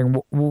wondering,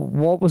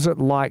 what was it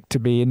like to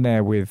be in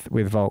there with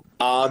Volk?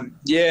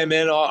 Yeah,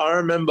 man, I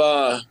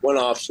remember when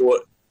I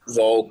fought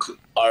Volk,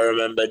 I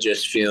remember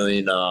just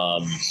feeling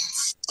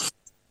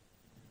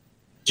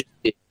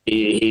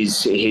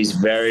he's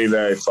very,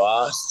 very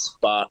fast,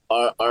 but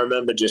I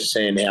remember just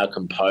seeing how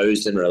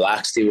composed and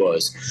relaxed he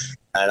was,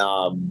 and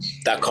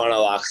that kind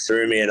of like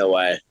threw me in a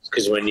way,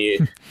 because when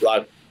you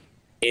like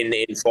in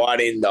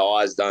fighting, the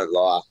eyes don't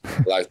lie.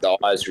 Like, the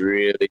eyes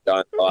really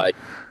don't lie,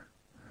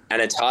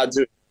 and it's hard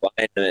to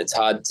explain, and it's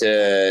hard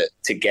to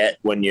get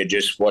when you're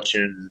just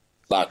watching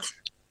like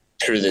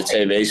through the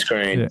TV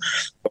screen. Yeah.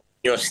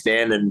 You're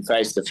standing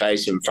face to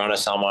face in front of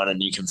someone,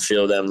 and you can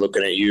feel them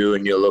looking at you,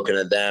 and you're looking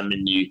at them,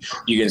 and you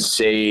can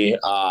see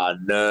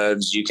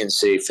nerves, you can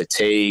see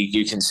fatigue,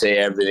 you can see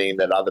everything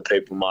that other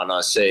people might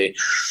not see.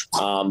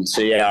 So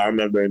yeah, I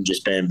remember him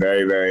just being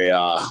very, very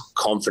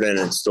confident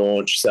and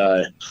staunch.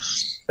 So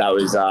that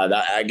was that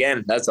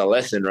again. That's a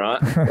lesson,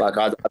 right? Like,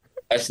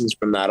 lessons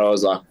from that. I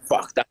was like,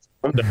 fuck,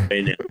 I'm going to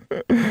be now.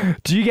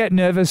 Do you get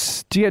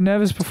nervous? Do you get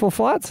nervous before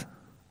fights?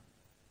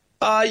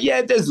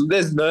 Yeah,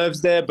 there's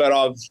nerves there, but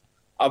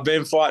I've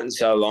been fighting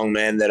so long,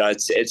 man, that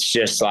it's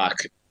just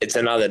like it's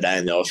another day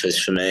in the office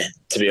for me.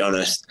 To be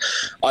honest,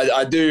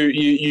 I do.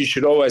 You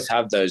should always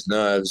have those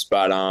nerves,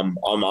 but I'm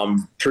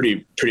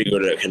pretty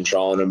good at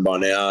controlling them by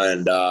now,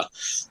 and I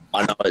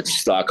know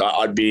it's like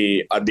I'd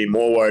be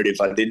more worried if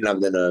I didn't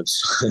have the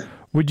nerves.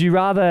 Would you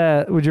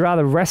rather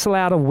wrestle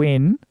out a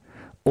win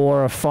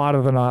or a fight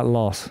of the night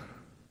loss?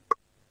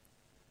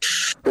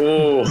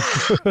 Oh,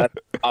 that's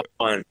a tough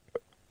one.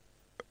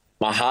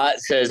 My heart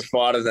says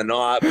fight of the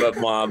night, but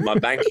my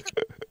bank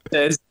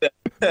says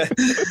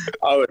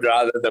I would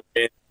rather the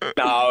win.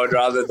 No, I would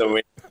rather the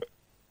win.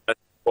 That's the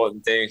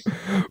important thing.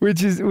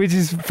 Which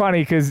is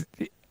funny because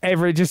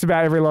just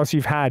about every loss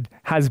you've had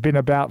has been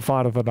about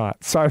fight of the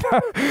night. So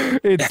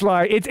it's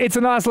like it's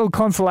a nice little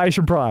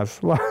consolation prize.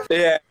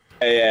 Yeah,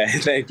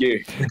 thank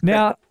you.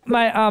 Now,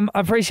 mate, I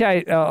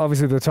appreciate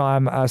obviously the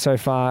time so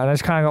far, and I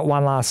just kind of got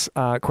one last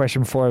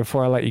question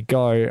before I let you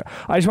go.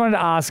 I just wanted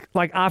to ask,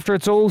 like, after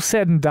it's all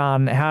said and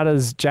done, how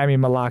does Jamie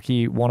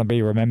Mullarkey want to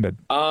be remembered?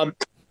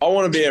 I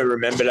want to be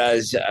remembered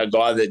as a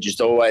guy that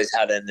just always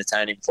had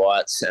entertaining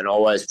fights and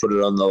always put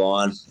it on the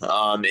line.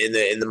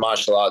 In the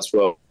martial arts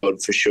world,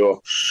 for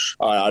sure.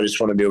 I just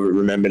want to be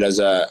remembered as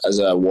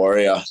a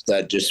warrior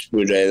that just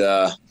would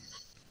either,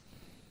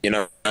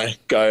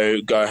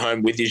 go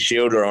home with his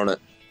shield or on it.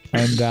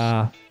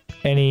 And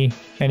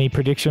any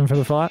prediction for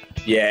the fight?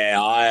 Yeah,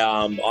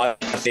 I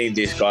think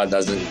this guy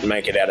doesn't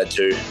make it out of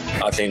 2.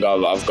 I think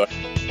I've got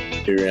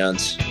 2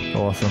 rounds.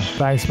 Awesome.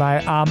 Thanks,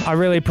 mate. I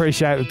really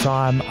appreciate the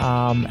time.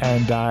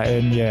 And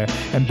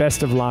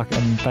best of luck,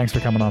 and thanks for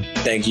coming on.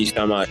 Thank you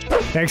so much.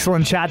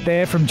 Excellent chat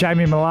there from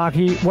Jamie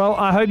Mullarkey. Well,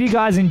 I hope you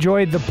guys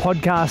enjoyed the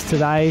podcast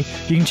today.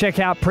 You can check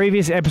out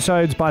previous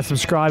episodes by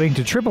subscribing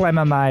to Triple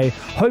MMA,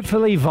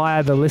 hopefully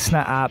via the Listener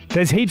app.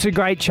 There's heaps of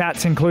great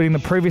chats, including the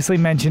previously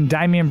mentioned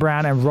Damian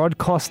Brown and Rod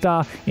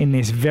Costa in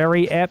this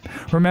very ep.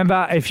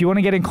 Remember, if you want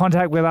to get in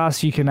contact with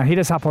us, you can hit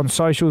us up on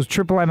socials,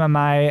 Triple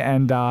MMA,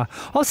 and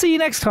I'll see you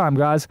next time,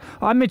 guys.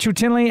 I'm Mitchell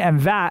Tinley,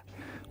 and that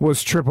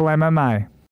was Triple MMA.